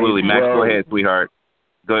 Absolutely. Max, go ahead, sweetheart.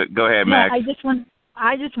 Go ahead, Max. I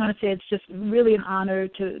just want to say it's just really an honor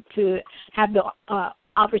to have the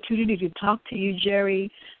opportunity to talk to you, Jerry,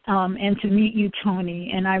 and to meet you, Tony.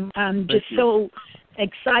 And I'm just so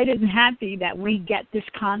excited and happy that we get this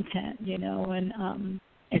content, and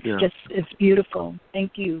it's beautiful.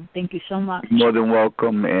 Thank you so much. More than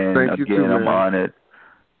welcome, and again, I'm honored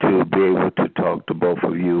to be able to talk to both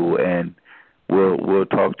of you, and we'll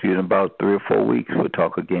talk to you in about 3 or 4 weeks. We'll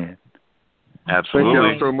talk again. Absolutely.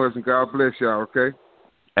 Thank y'all so much, and God bless y'all, okay?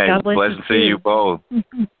 Hey, pleasure to see you both.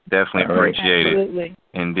 Definitely appreciate it.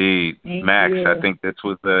 Indeed. Thank Max, you. I think this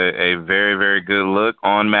was a very, very good look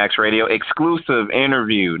on Max Radio. Exclusive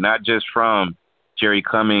interview, not just from Jerry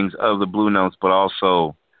Cummings of the Blue Notes, but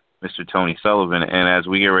also Mr. Tony Sullivan. And as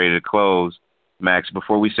we get ready to close, Max,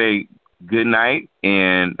 before we say good night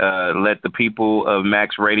and let the people of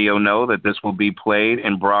Max Radio know that this will be played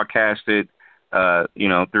and broadcasted,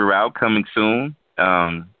 throughout, coming soon.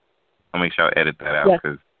 I'll make sure I edit that out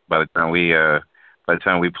because by the time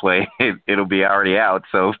we play it, it'll be already out.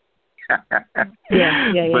 So,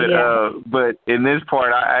 But in this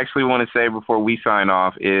part, I actually want to say before we sign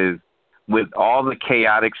off is with all the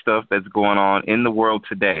chaotic stuff that's going on in the world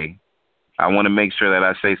today, I want to make sure that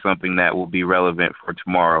I say something that will be relevant for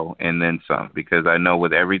tomorrow and then some, because I know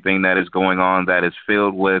with everything that is going on that is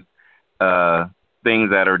filled with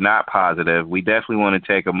things that are not positive, we definitely want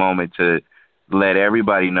to take a moment to let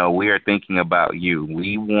everybody know we are thinking about you.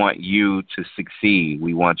 We want you to succeed.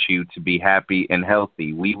 We want you to be happy and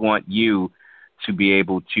healthy. We want you to be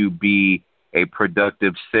able to be a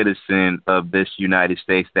productive citizen of this United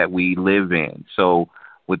States that we live in. So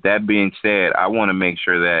with that being said, I want to make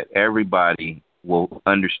sure that everybody will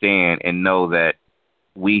understand and know that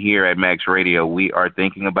we here at Max Radio, we are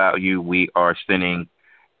thinking about you. We are sending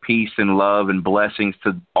peace and love and blessings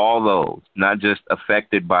to all those, not just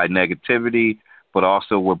affected by negativity, but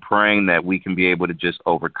also we're praying that we can be able to just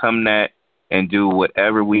overcome that and do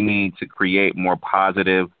whatever we need to create more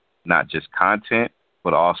positive, not just content,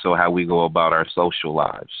 but also how we go about our social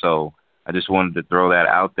lives. So I just wanted to throw that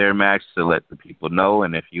out there, Max, to let the people know.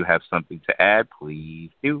 And if you have something to add, please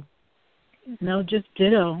do. No, just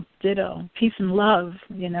ditto. Peace and love,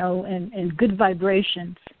 and good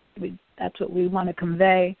vibrations. That's what we want to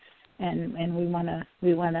convey, and we want to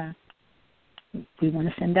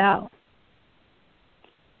send out.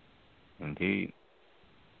 Indeed.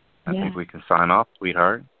 I think we can sign off,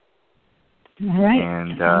 sweetheart. All right.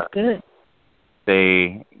 And sounds good.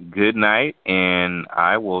 Say good night, and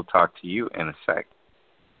I will talk to you in a sec.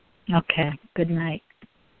 Okay. Good night.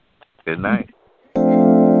 Good night.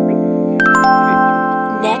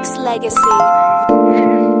 Nexxlegacy.